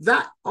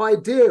 That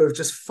idea of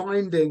just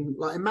finding,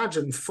 like,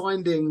 imagine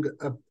finding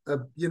a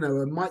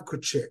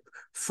microchip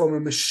from a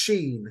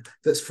machine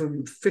that's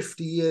from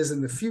 50 years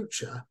in the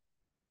future.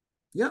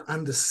 You don't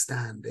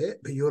understand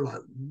it, but you're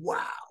like,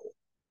 wow.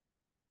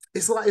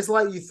 It's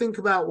like you think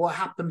about what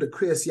happened at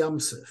Kriyas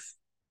Yamsuf.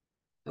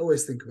 I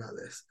always think about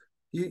this.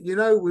 You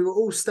know, we were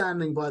all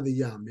standing by the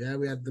Yam, yeah.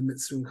 We had the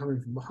Mitzvah coming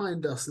from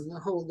behind us, and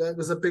there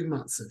was a big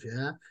matzav,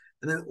 yeah.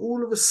 And then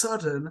all of a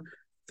sudden,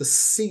 the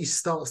sea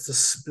starts to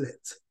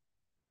split.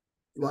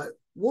 Like,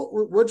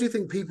 what do you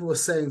think people were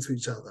saying to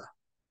each other?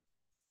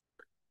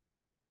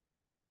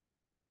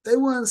 They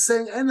weren't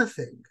saying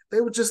anything.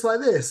 They were just like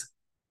this.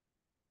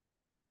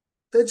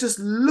 They're just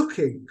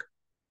looking.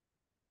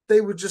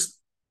 They were just,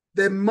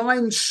 their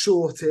minds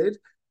shorted,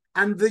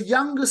 and the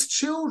youngest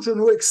children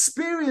were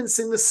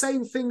experiencing the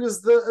same thing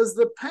as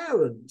the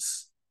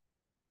parents.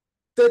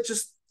 They're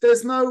just,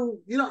 there's no,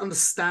 you don't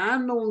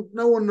understand. No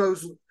one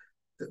knows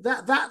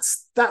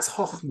that's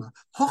Chochmah.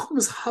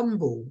 Chochmah's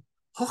humble.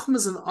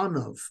 Chochmah's an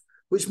Anav,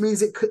 which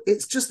means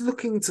it's just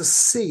looking to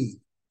see.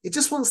 It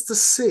just wants to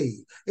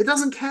see. It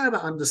doesn't care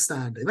about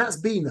understanding. That's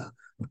Bina.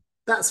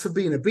 That's for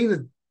Bina. Bina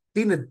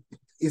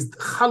is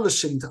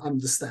chalashing to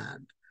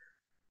understand.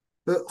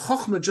 But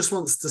Chochmah just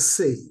wants to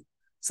see.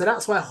 So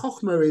that's why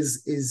Chochmah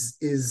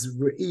is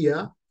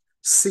Re'iyah,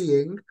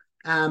 seeing,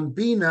 and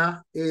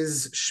Bina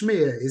is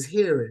Shmiya, is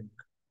hearing.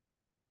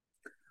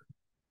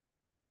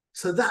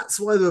 So that's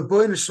why the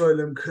Rebbeinu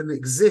Shalom can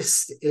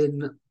exist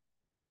in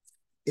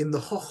the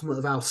Chochmah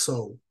of our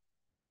soul,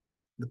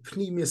 the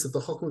pneumius of the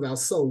Chochmah of our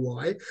soul.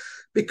 Why?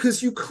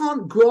 Because you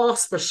can't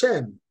grasp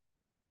Hashem.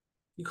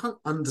 You can't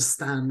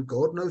understand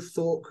God. No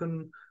thought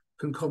can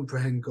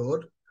comprehend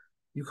God.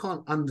 You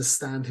can't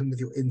understand him with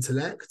your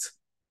intellect.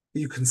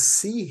 You can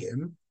see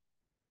him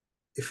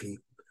if he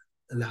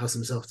allows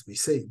himself to be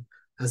seen.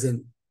 As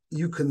in,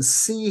 you can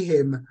see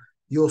him,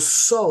 your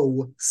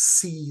soul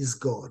sees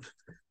God.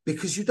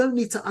 Because you don't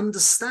need to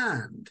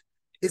understand.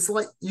 It's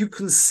like you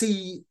can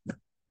see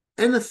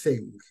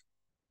anything.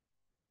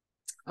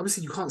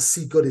 Obviously, you can't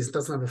see God. It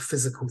doesn't have a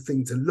physical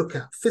thing to look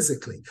at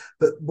physically.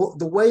 But what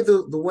the way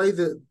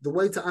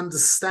to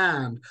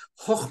understand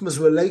Chochmah's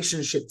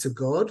relationship to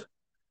God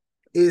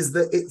is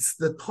that it's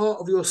the part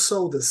of your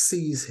soul that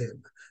sees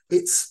him.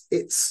 It's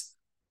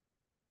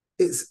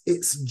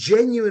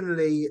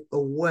genuinely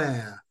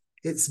aware.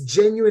 It's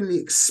genuinely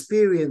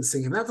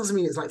experiencing him. That doesn't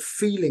mean it's like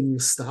feeling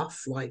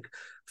stuff, like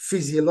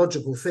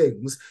physiological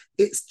things.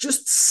 It's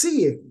just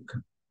seeing.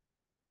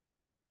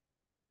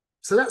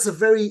 So that's a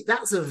very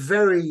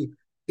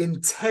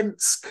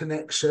intense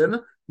connection.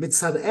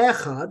 Mitzad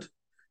Echad,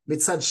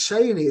 Mitzad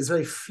Sheni is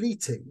very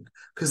fleeting,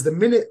 because the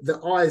minute the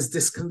eyes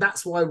disconnect,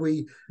 that's why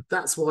we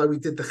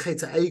did the Chet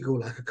Egel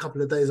like a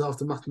couple of days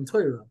after Matan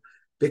Torah,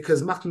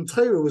 because Matan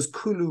Torah was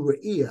Kulu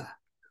Re'iyah.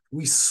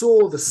 We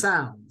saw the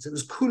sounds. It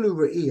was Kulu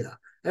Re'iyah.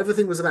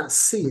 Everything was about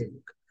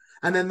seeing.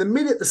 And then the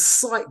minute the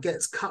sight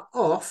gets cut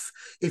off,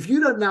 if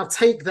you don't now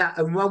take that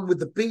and run with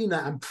the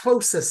Bina and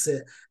process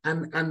it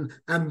and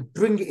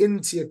bring it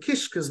into your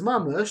Kishka's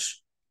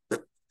mamash,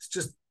 it's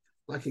just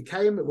like it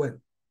came, it went.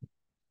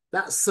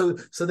 That's so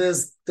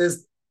there's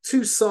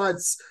two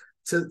sides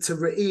to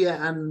Re'iyah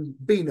and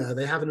Bina.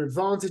 They have an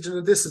advantage and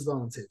a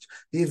disadvantage.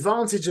 The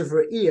advantage of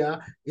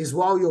Re'iyah is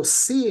while you're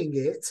seeing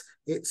it,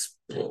 it's,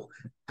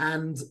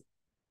 and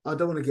I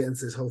don't want to get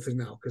into this whole thing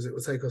now because it will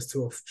take us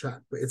too off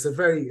track, but it's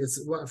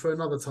for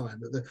another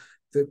time. But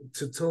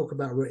to talk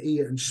about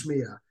Re'iyah and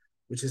Shmiya,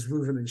 which is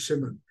Reuven and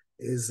Shimon,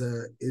 is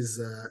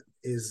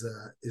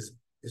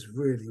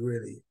really,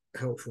 really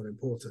helpful and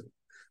important.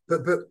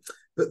 But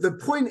the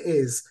point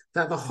is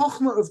that the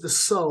Chochmah of the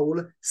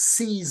soul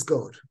sees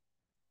God,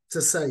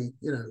 to say,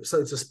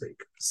 so to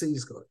speak,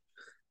 sees God.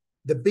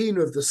 The Bina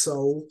of the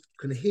soul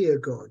can hear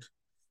God,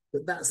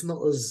 but that's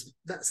not as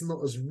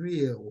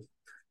real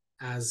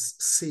as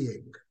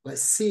seeing. Like,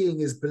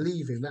 seeing is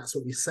believing. That's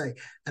what we say,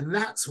 and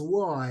that's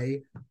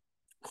why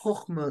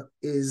Chochmah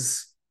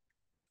is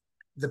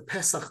the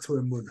Pesach to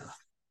Emunah.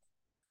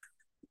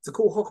 To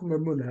call Chochmah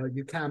Emunah,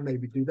 you can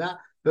maybe do that,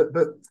 but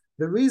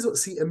the reason,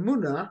 see,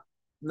 Emunah.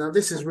 Now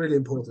this is really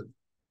important.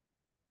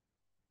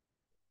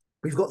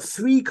 We've got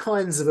three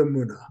kinds of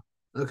Emunah.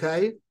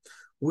 Okay,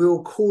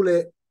 we'll call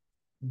it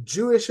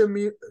Jewish. I'm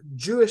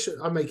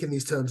making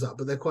these terms up,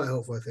 but they're quite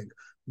helpful, I think.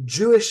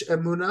 Jewish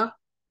Emunah.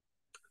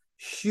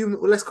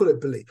 Let's call it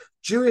belief.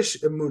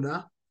 Jewish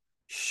Emunah,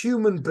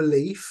 human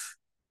belief,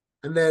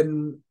 and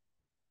then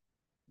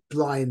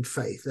blind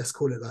faith. Let's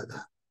call it like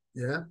that.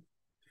 Yeah.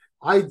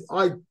 I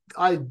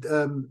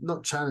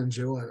not challenge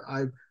you.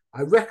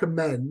 I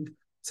recommend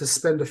to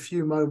spend a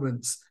few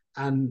moments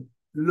and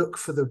look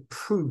for the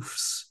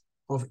proofs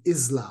of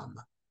Islam.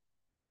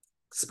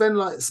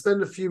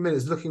 Spend a few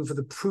minutes looking for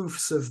the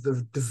proofs of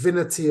the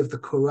divinity of the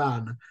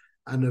Quran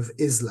and of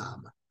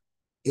Islam.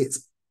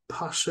 It's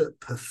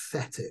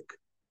pathetic.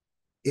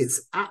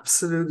 It's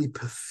absolutely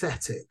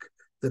pathetic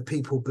that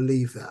people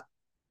believe that.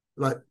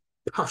 Like,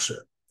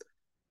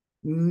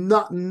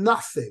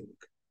 nothing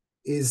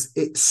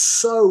it's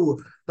so,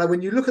 like,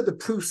 when you look at the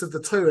proofs of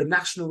the Torah,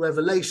 national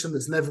revelation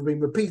that's never been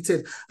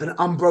repeated, an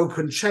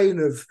unbroken chain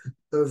of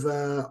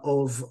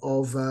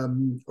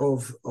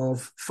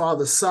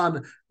father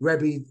son,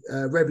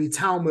 Rebbe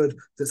Talmud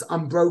that's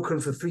unbroken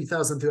for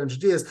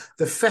 3,300 years,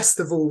 the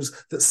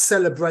festivals that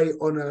celebrate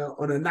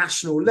on a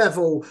national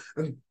level,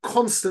 and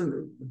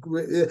constant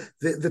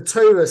the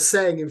Torah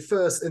saying in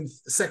first and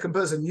second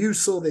person, you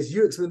saw this,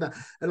 you experienced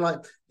that, and like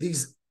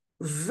these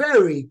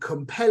very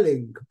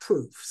compelling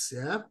proofs,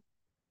 yeah,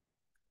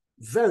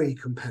 very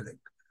compelling.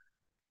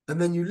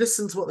 And then you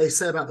listen to what they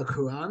say about the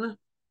Quran,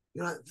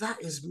 you're like, that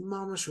is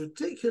mamash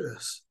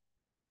ridiculous.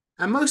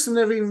 And most of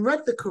them never even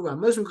read the Quran.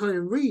 Most of them can't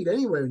even read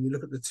anyway. When you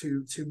look at the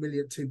 2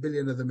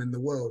 billion of them in the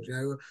world, you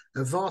know,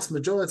 a vast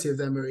majority of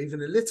them are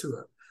even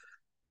illiterate.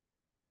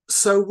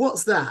 So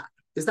what's that?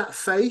 Is that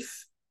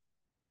faith?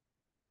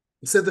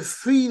 So the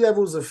 3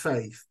 levels of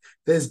faith.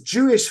 There's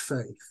Jewish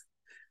faith.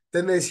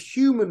 Then there's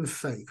human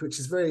faith, which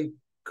is very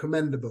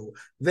commendable.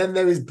 Then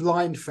there is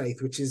blind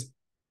faith, which is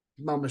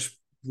mamash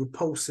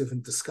repulsive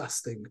and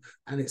disgusting,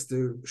 and it's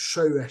the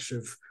shoresh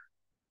of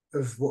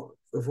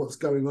what's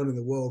going on in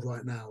the world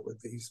right now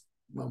with these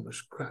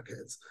mamash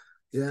crackheads.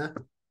 Yeah,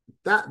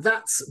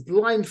 that's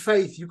blind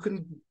faith. You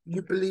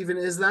believe in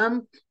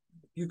Islam,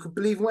 you could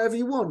believe in whatever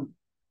you want.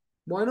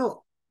 Why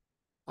not?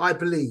 I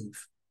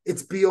believe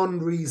it's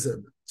beyond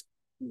reason.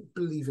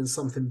 Believe in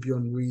something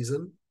beyond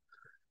reason.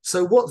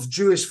 So what's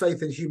Jewish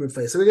faith and human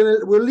faith? So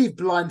we'll leave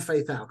blind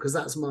faith out because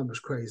that's mamash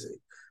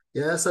crazy.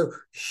 Yeah. So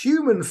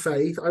human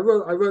faith, I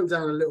wrote a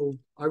little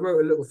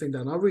thing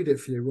down. I'll read it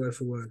for you word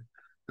for word.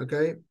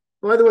 Okay.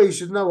 By the way, you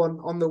should know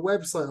on the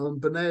website on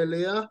B'nai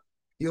Aliyah,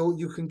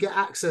 you can get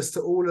access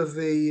to all of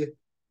the.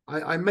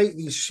 I make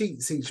these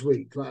sheets each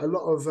week. Like a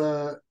lot of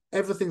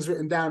everything's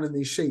written down in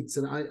these sheets,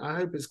 and I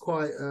hope it's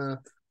quite.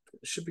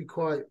 Should be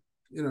quite.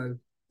 You know,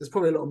 there's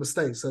probably a lot of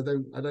mistakes. So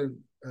I don't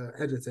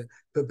edit it,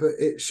 but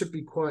it should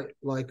be quite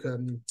like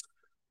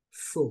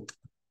full.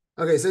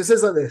 Okay, so it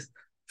says like this.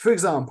 For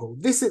example,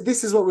 this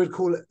is what we'd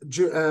call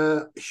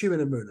human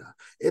emunah.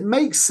 It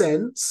makes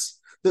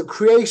sense that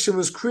creation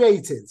was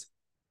created.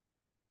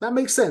 That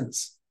makes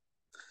sense.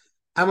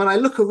 And when I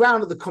look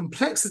around at the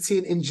complexity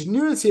and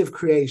ingenuity of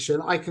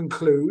creation, I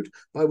conclude,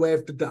 by way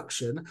of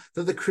deduction,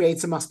 that the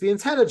creator must be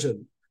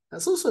intelligent.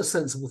 That's also a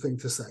sensible thing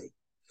to say.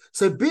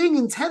 So being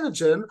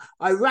intelligent,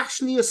 I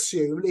rationally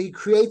assume that he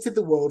created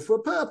the world for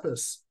a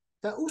purpose.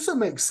 That also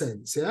makes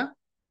sense, yeah?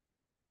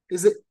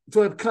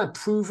 Can I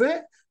prove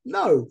it?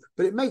 No,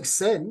 but it makes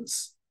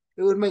sense.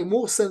 It would make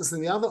more sense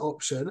than the other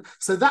option.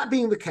 So that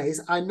being the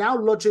case, I now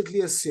logically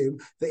assume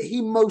that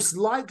he most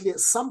likely at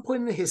some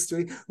point in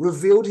history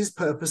revealed his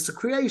purpose to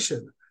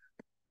creation.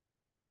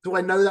 Do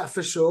I know that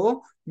for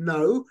sure?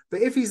 No,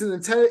 but if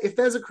if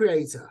there's a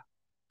creator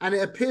and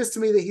it appears to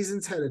me that he's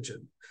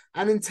intelligent,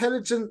 and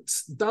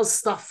intelligence does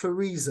stuff for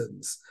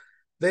reasons,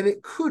 then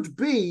it could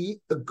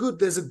be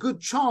there's a good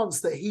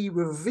chance that he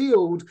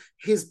revealed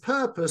his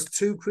purpose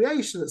to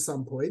creation at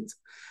some point.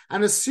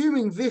 And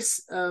assuming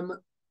this,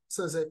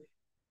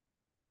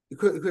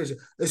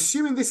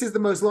 assuming this is the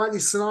most likely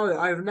scenario,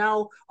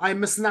 I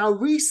must now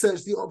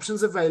research the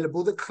options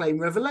available that claim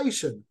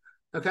revelation.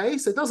 Okay,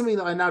 so it doesn't mean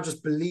that I now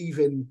just believe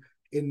in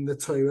the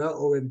Torah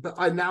but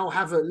I now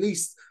have at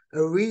least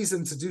a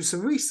reason to do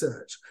some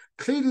research.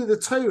 Clearly, the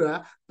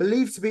Torah,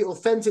 believed to be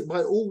authentic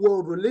by all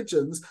world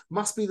religions,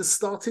 must be the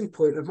starting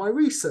point of my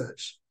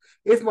research.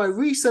 If my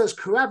research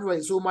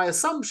corroborates all my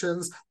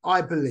assumptions,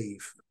 I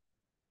believe.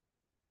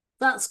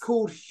 That's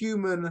called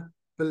human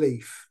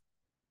belief.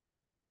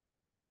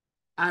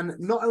 And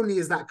not only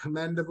is that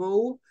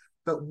commendable,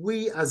 but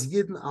we as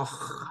Yidden are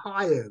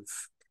chayav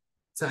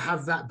to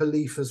have that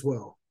belief as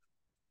well.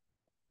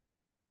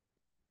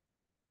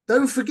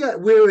 Don't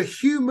forget, we're a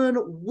human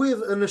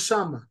with a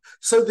neshama.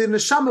 So the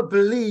neshama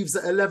believes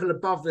at a level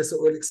above this that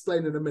we'll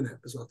explain in a minute,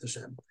 as well,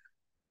 Hashem.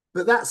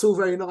 But that's all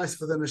very nice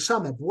for the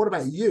neshama. But what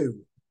about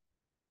you?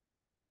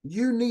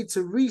 You need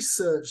to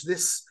research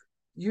this.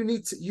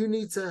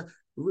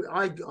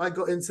 I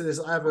got into this.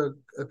 I have a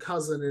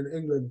cousin in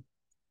England.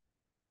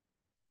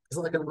 He's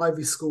like an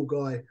Ivy School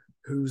guy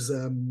who's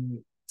a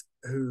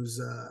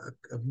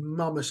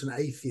mamish and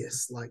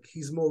atheist. Like,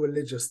 he's more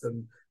religious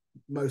than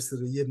most of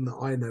the Yidden that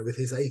I know with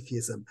his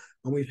atheism.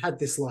 And we've had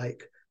this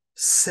like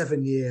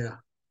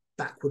 7-year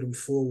backward and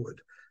forward,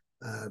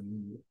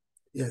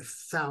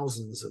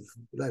 thousands of,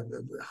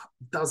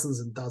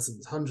 dozens and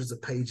dozens, hundreds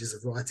of pages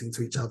of writing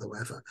to each other,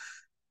 whatever.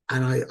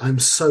 And I'm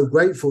so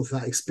grateful for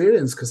that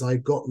experience, because I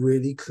got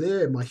really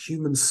clear. My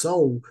human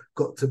soul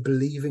got to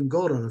believe in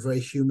God on a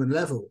very human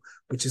level,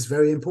 which is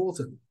very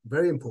important,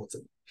 very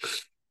important.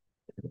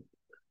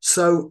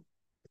 So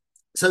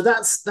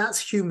that's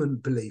human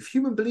belief.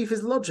 Human belief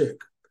is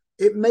logic.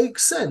 It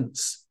makes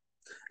sense.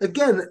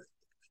 Again,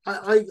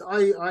 I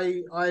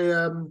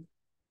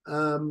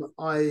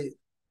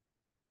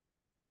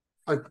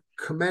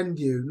recommend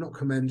you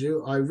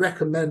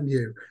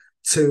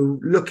to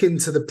look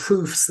into the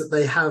proofs that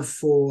they have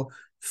for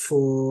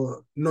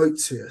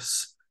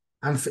Noitzius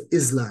and for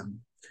Islam.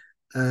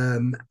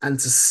 and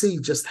to see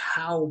just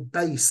how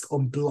based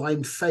on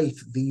blind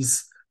faith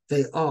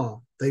they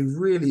are. They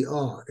really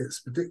are.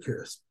 It's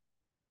ridiculous.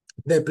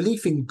 Their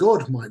belief in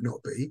God might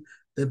not be.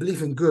 Their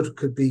belief in good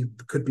could be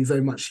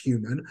very much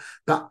human,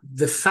 but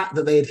the fact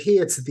that they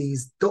adhere to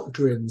these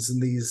doctrines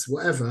and these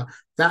whatever,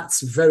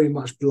 that's very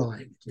much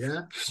blind.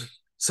 Yeah.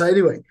 So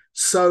anyway,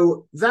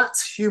 so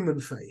that's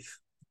human faith.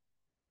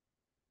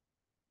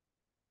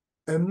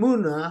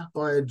 Emunah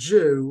by a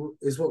Jew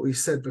is what we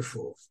said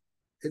before.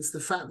 It's the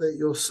fact that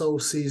your soul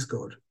sees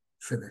God.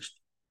 Finished.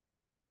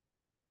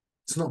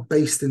 It's not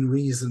based in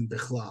reason,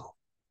 bichlal.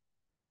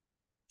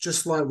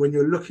 Just like when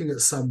you're looking at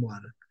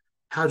someone,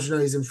 how do you know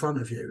he's in front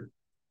of you?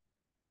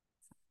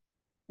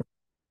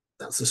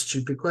 That's a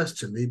stupid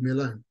question. Leave me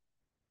alone.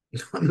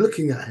 I'm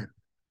looking at him.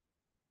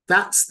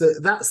 That's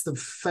the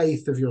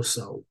faith of your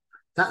soul.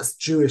 That's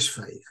Jewish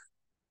faith.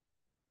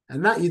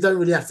 And that you don't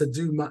really have to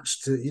do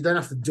much to, you don't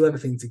have to do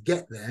anything to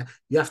get there.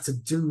 You have to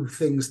do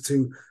things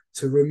to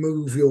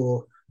remove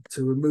the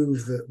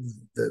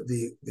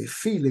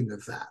feeling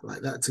of that,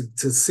 like that,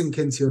 to sink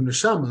into your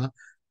neshama.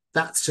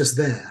 That's just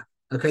there.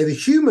 Okay. The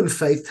human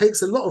faith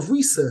takes a lot of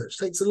research,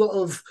 takes a lot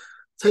of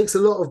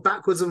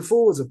backwards and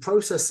forwards, of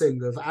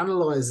processing, of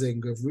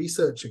analyzing, of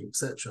researching,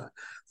 etc.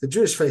 The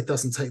Jewish faith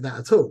doesn't take that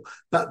at all.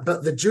 But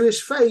the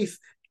Jewish faith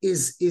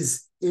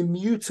is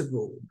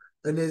immutable,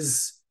 and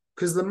is,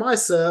 because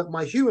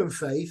my human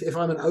faith, if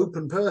I'm an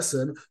open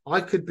person, I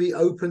could be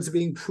open to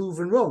being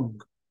proven wrong.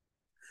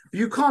 But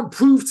you can't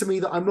prove to me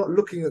that I'm not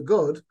looking at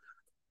God.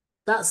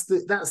 That's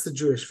the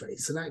Jewish faith.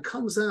 So now it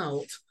comes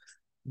out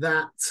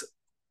that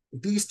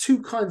these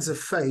two kinds of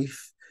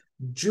faith,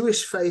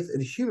 Jewish faith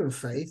and human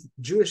faith,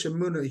 Jewish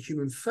emunah and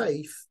human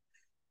faith,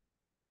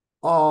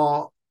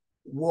 are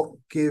what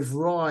give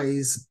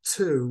rise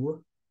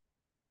to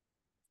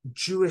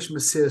Jewish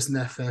Mesuseres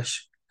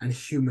nefesh and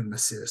human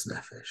Mesuseres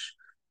nefesh.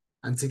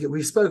 And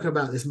we've spoken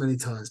about this many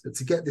times, but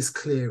to get this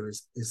clear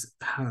is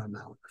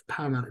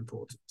paramount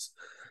importance.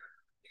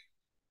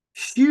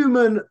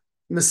 Human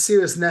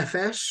Mesuseres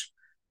nefesh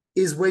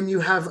is when you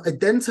have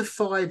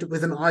identified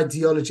with an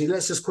ideology.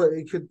 Let's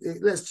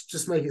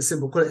just make it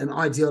simple. Call it an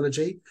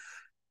ideology.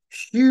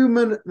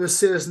 Human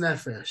Mesuseres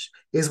nefesh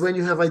is when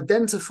you have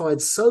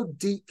identified so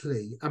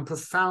deeply and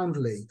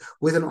profoundly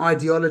with an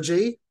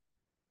ideology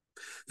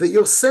that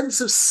your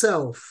sense of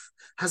self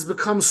has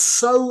become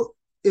so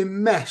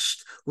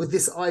enmeshed with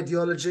this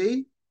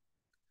ideology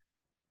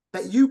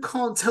that you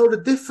can't tell the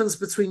difference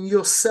between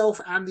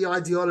yourself and the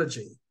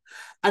ideology.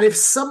 And if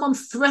someone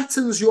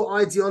threatens your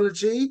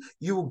ideology,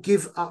 you will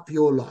give up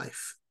your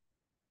life.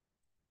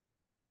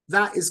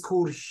 That is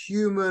called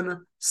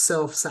human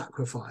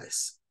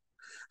self-sacrifice.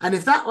 And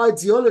if that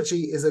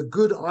ideology is a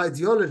good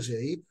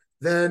ideology,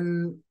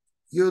 then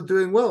you're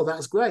doing well.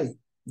 That's great.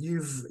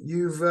 That's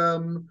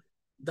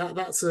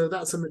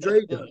a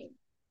madrega.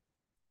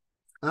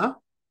 Huh?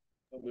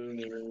 I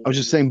was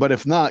just saying, but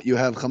if not, you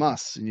have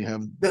Hamas and you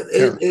have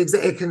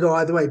it can go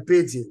either way.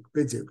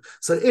 Biduk.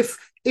 So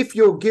if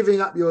you're giving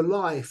up your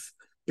life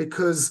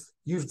because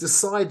you've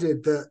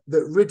decided that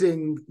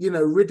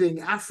ridding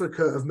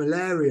Africa of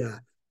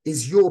malaria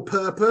is your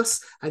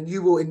purpose, and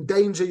you will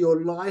endanger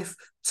your life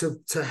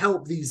to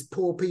help these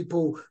poor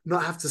people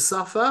not have to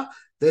suffer,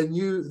 then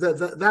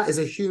that is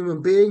a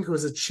human being who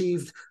has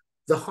achieved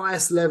the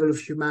highest level of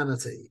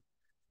humanity.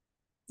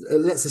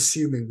 That's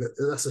assuming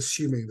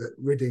that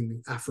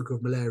ridding Africa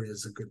of malaria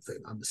is a good thing.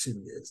 I'm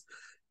assuming it is.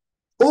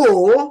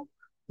 Or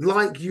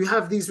like you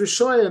have these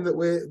Rishayim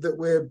that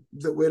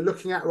we're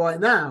looking at right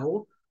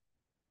now,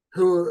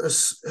 who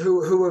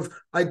have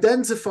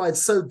identified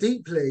so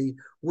deeply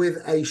with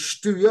a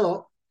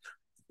shtuyot,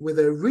 with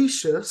a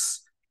rishus,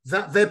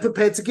 that they're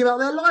prepared to give out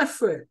their life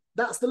for it.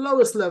 That's the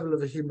lowest level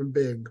of a human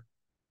being.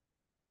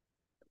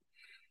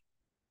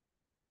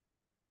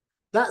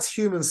 That's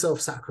human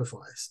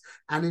self-sacrifice.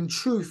 And in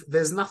truth,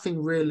 it's not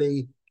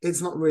really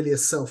a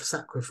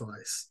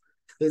self-sacrifice.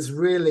 It's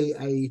really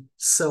a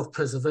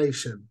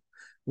self-preservation.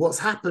 What's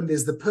happened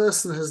is the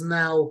person has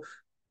now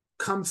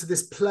come to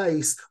this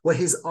place where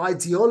his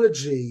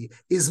ideology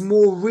is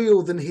more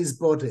real than his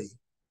body.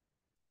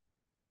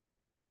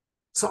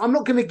 So I'm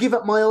not going to give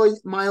up my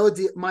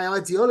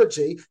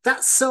ideology.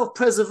 That's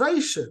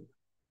self-preservation.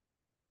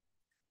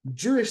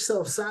 Jewish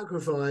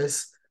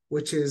self-sacrifice,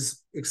 which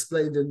is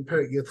explained in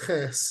Perek Yud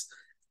Ches,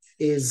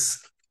 is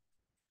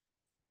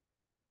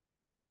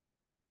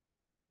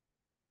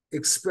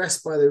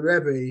expressed by the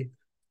Rebbe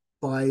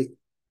by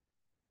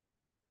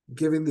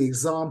giving the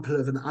example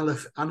of an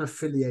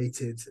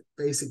unaffiliated,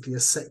 basically a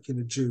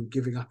secular Jew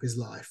giving up his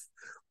life.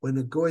 When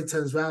a goy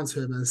turns around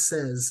to him and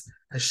says,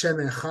 Hashem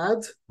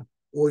Echad,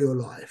 or your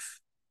life.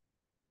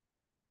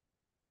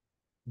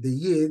 The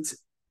Yid,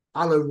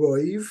 ala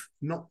roiv,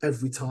 not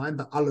every time,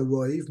 but ala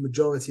roiv,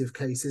 majority of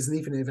cases, and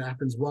even if it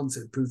happens once,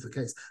 it proves the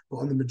case. But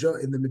in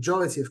the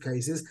majority of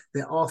cases,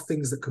 there are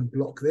things that can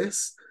block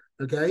this,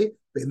 okay?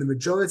 But in the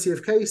majority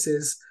of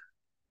cases,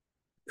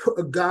 put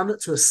a gun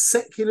to a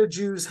secular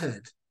Jew's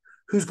head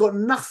who's got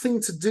nothing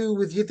to do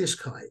with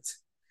Yiddishkeit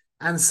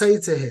and say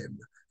to him,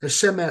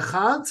 Hashem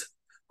Echad,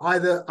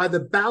 either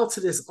bow to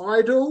this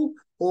idol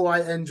or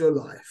I end your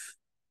life.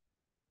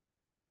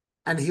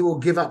 And he will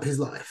give up his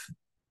life.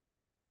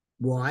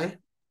 Why?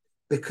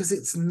 Because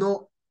it's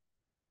not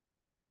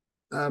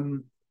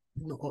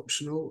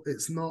optional.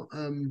 It's not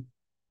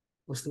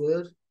what's the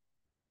word?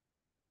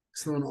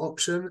 It's not an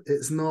option.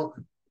 It's not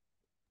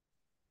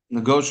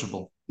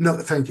negotiable. No,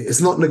 thank you.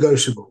 It's not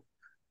negotiable.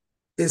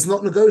 It's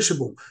not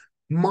negotiable.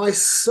 My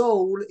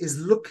soul is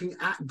looking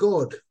at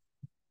God.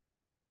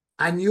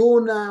 And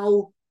you're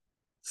now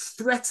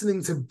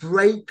threatening to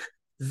break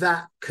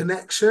that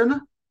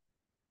connection.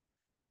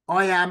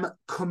 I am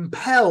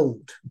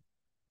compelled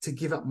to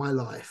give up my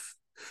life.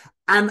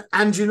 And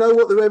you know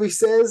what the Rebbe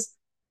says?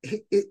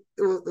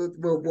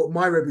 What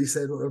my Rebbe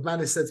said, what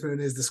Rabbanis said to me when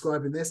he was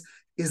describing this,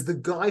 is the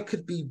guy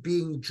could be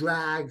being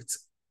dragged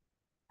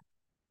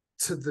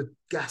to the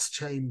gas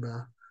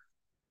chamber.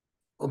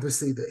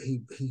 Obviously that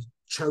he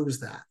chose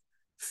that,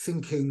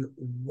 thinking,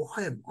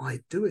 why am I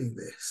doing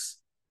this?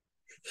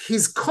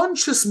 His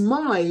conscious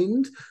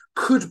mind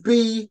could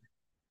be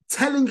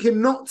telling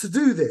him not to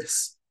do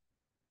this.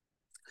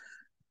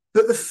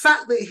 But the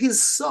fact that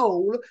his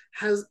soul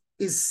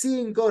is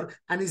seeing God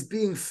and is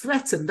being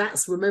threatened,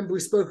 that's, remember we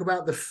spoke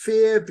about the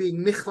fear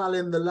being nichlal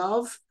in the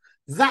love,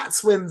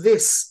 that's when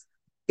this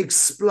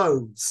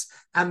explodes.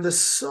 And the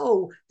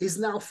soul is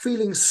now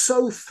feeling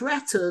so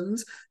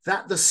threatened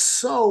that the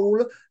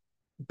soul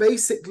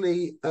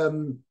basically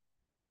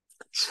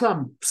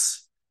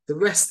trumps the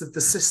rest of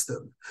the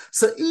system.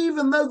 So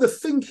even though the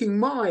thinking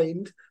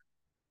mind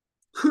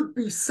could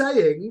be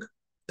saying,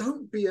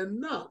 don't be a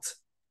nut.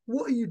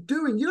 What are you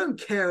doing? You don't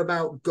care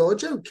about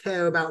God. You don't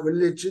care about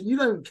religion. You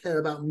don't care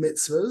about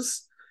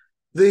mitzvahs.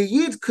 The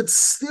Yid could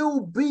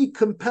still be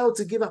compelled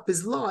to give up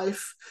his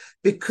life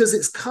because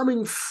it's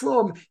coming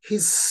from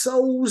his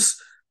soul's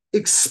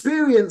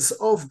experience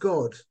of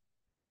God.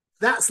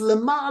 That's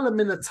lemala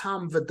min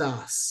hatam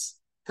v'das.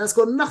 That's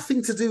got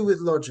nothing to do with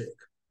logic.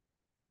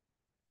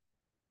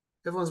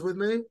 Everyone's with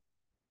me?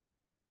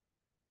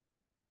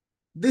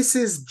 This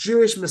is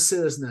Jewish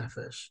Mesuseres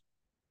Nefesh.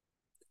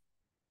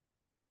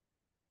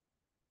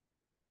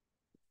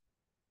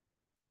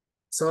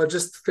 So I'll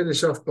just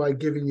finish off by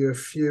giving you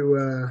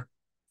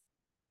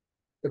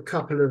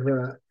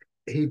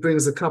he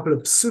brings a couple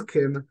of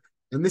psukim,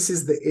 and this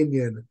is the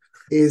inyan,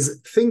 is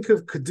think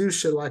of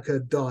Kedusha like a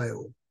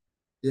dial,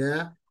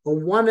 yeah?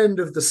 On one end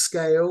of the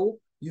scale,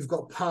 you've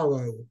got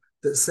Paro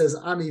that says,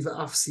 Ani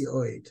v'afsi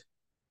oid.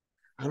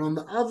 And on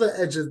the other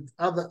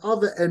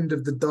end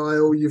of the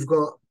dial, you've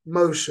got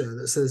Moshe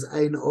that says,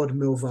 Ein od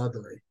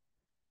milvadoi.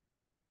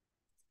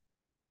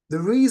 The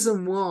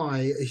reason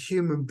why a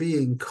human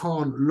being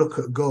can't look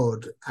at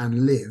God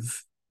and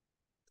live,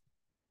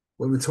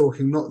 when we're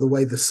talking not the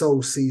way the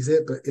soul sees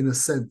it, but in a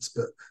sense,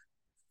 but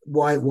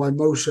why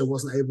Moshe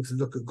wasn't able to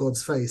look at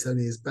God's face,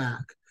 only his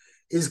back,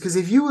 is because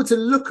if you were to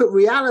look at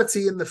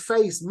reality in the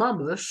face,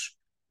 mamash,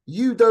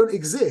 you don't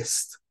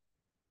exist.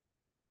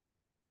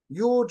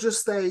 You're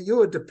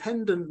a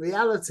dependent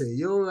reality.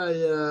 You're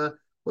a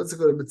what's it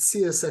called, a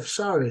Metzias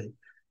Efshari.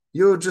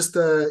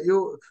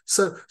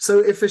 So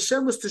if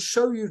Hashem was to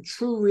show you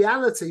true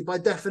reality, by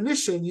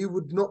definition, you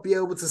would not be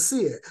able to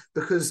see it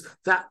because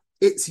that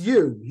it's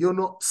you. You're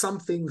not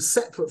something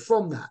separate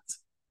from that.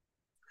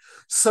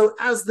 So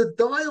as the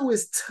dial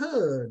is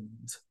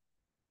turned,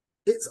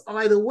 it's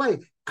either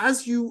way.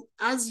 As you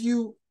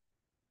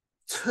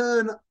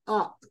turn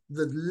up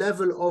the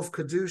level of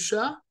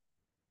Kedusha,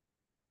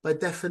 by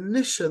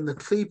definition, the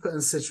Klipa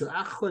and Sitra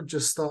Achra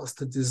just starts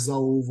to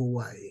dissolve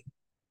away.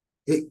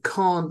 It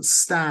can't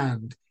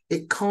stand.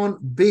 It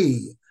can't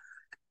be.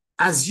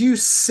 As you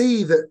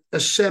see that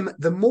Hashem,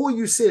 the more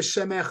you see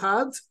Hashem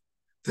Echad,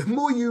 the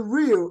more you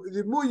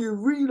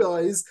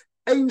realize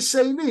Ein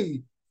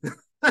Sheni,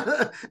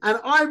 and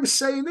I'm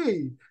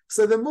Sheni.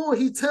 So the more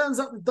he turns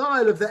up the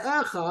dial of the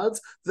Echad,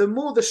 the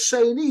more the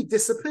Sheni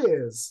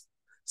disappears.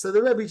 So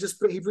the Rebbe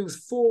he brings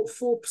four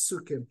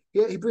psukim.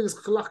 Yeah, he brings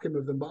chalakim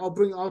of them, but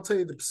I'll tell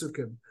you the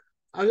psukim.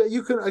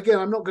 You can, again,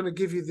 I'm not going to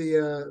give you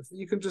the,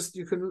 you can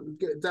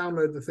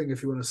download the thing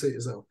if you want to see it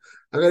yourself.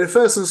 Okay, the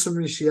first one's from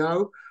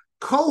Rishiao.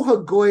 Kol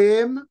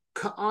hagoyim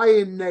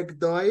ka'ayin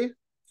negdai.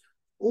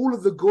 All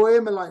of the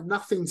goyim are like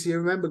nothing to you.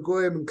 Remember,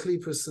 goyim and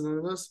klipa are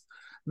synonymous.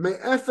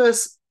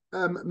 Me'efes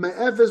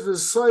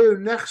v'soyu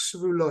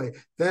nechshvuloi.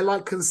 They're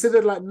like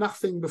considered like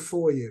nothing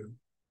before you.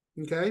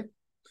 Okay?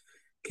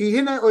 Ki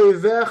hine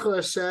oivecha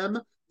Hashem.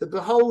 That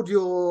behold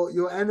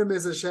your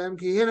enemies Hashem.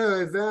 Ki hine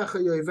oivecha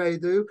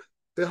yoivedu.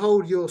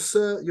 Behold your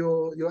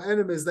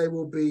enemies, they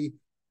will be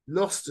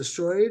lost,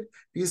 destroyed.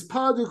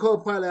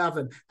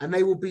 And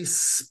they will be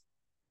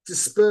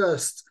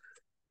dispersed,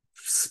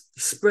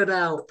 spread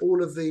out,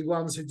 all of the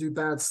ones who do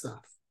bad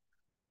stuff.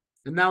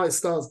 And now it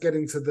starts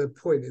getting to the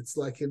point. It's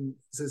like it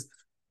says,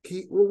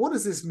 what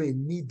does this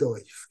mean?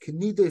 Nidoif.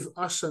 Nidoif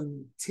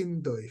ashan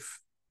tindoif.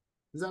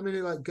 Does that mean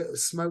it like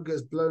smoke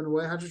gets blown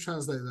away? How do you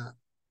translate that?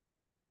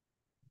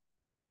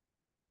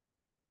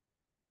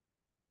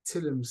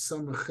 Tilim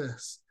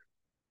samaches.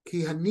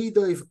 Ki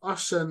hanidoif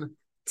ashan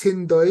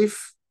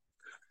tindoif.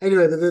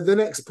 Anyway, the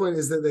next point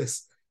is that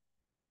this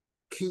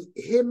ki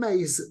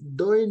himes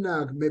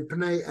doinag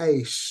mipnei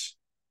eish,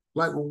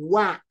 like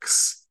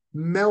wax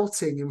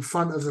melting in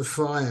front of the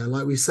fire,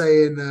 like we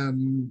say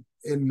in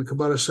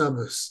Kabbalah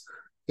Shabbos.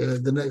 Yeah,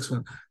 the next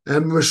one.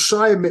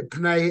 Rishayim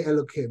mipnei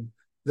Elokim.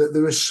 The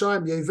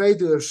Rishayim,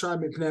 Yevedu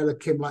Rishayim mipnei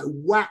Elokim, like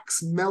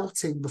wax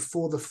melting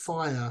before the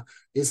fire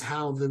is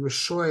how the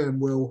Rishayim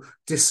will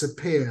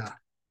disappear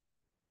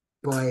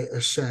by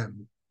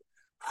Hashem.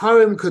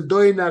 Harim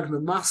kadoinag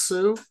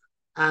namasu,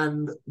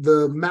 and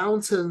the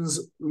mountains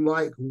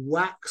like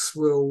wax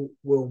will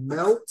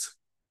melt.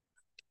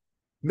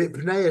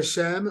 Mipnei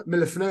Hashem,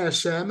 milifnei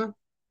Hashem,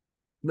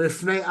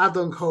 milifnei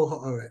Adon kol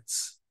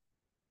haaretz.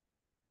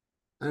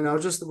 And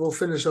we'll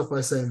finish off by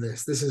saying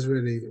this. This is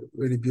really,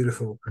 really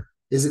beautiful.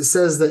 Is it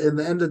says that in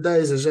the end of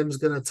days, Hashem's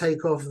going to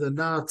take off the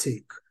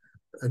Nartik,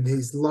 and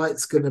his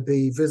light's going to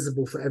be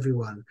visible for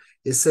everyone.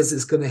 It says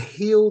it's going to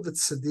heal the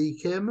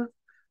tzaddikim,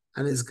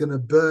 and it's going to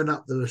burn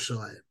up the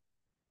Rishayim.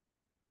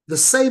 The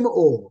same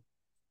ore.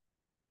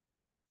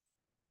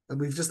 And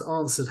we've just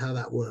answered how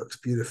that works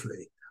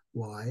beautifully.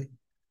 Why?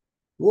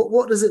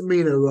 What does it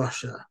mean, a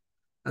Russia?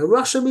 A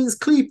Russia means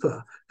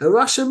klipa. A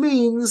Russia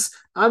means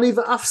ani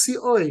v'afsi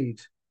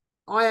oid.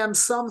 I am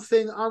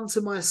something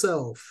unto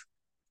myself.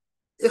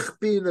 Ich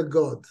bin a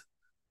God.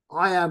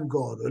 I am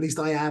God, or at least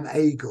I am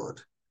a God.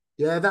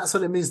 Yeah, that's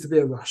what it means to be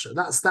a Russia.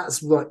 That's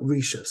like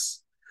Rishus.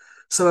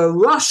 So a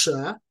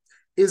Russia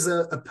is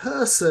a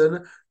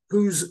person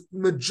whose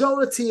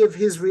majority of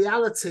his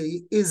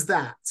reality is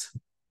that.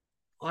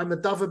 I'm a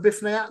dava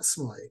bifnei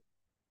atzmai.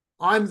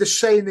 I'm the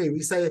sheni.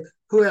 We say,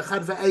 hu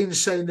echad ve'ein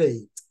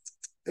sheni,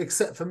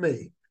 except for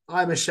me.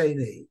 I'm a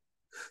sheni.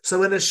 So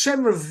when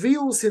Hashem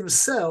reveals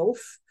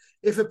himself,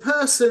 if a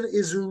person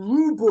is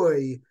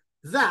ruboy,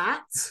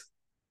 that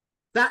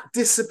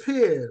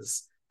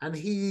disappears and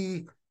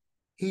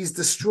he's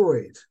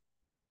destroyed.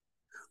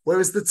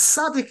 Whereas the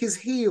tzaddik is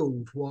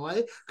healed.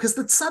 Why? Because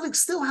the tzaddik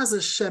still has a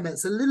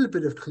shemetz, a little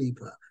bit of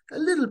klipa, a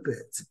little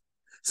bit.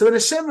 So when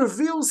Hashem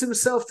reveals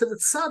himself to the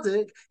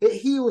tzaddik, it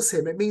heals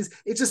him. It means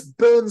it just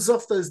burns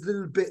off those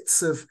little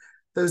bits of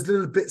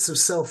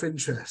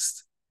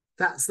self-interest.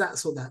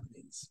 That's what that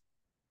means.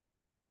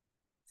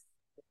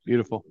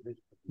 Beautiful.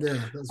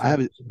 Yeah, I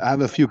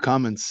have a few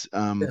comments.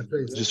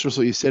 Please. Just what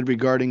you said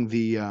regarding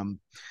the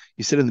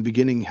you said in the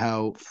beginning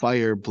how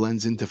fire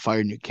blends into fire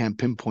and you can't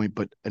pinpoint,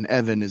 but an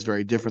Evan is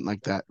very different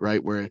like that,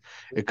 right? Where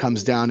it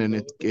comes down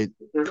and it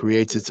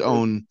creates its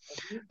own.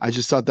 I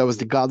just thought that was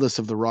the godless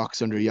of the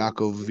rocks under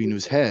Yaakov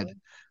Avinu's head,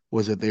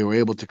 was that they were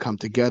able to come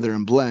together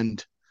and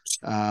blend.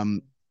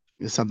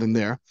 There's something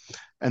there.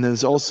 And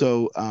there's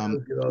also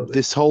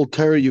this whole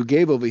Torah you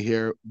gave over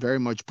here very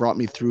much brought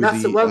me through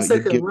That's the... One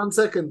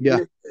second. Yeah,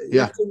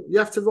 You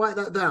have to write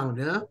that down,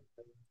 yeah?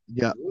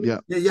 Yeah.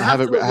 You have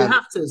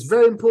to. It's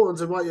very important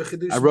to write your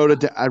chidushim. I wrote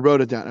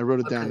it down.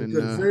 Okay, and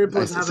good. Very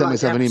important I sent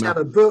myself an email. You have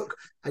a book,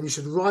 and you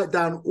should write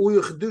down all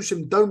your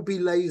chidushim. Don't be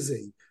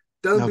lazy.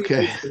 Don't be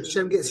lazy.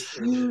 Hashem gets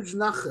huge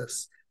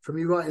nachas from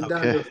you writing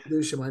down your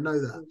chidushim. I know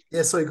that.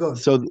 Yeah, sorry, go on.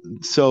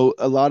 So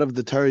a lot of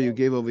the Torah you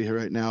gave over here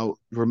right now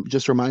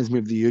just reminds me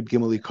of the Yud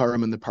Gimel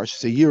Ikarim and the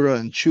Parshas Yira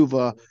and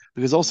Tshuva,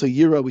 because also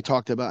Yira we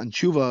talked about, and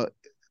Tshuva,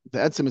 the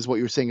etzem is what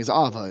you were saying is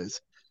Ava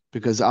is.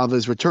 Because Ava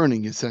is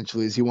returning,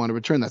 essentially, as you want to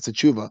return. That's a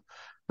tshuva,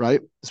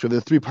 right? So there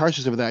are three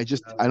parshas over there.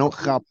 I don't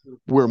chop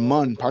where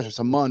Parshas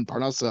Aman,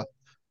 Parnasa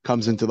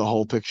comes into the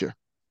whole picture.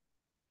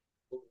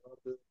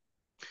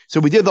 So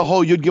we did the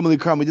whole Yud Gimel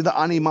Ikram. We did the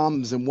Ani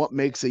Mams and what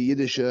makes a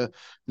Yiddish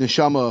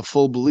neshama a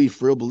full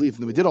belief, real belief.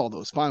 And we did all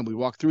those. Fine, we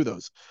walked through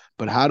those.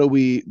 But how do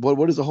we?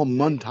 What does the whole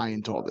mun tie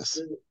into all this?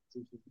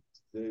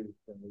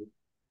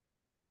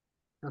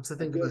 Have to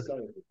think about it.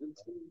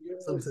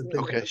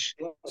 Okay.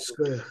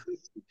 Shkoyach.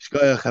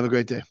 Shkoyach. Have a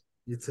great day.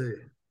 You too.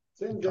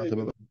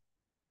 Bye-bye.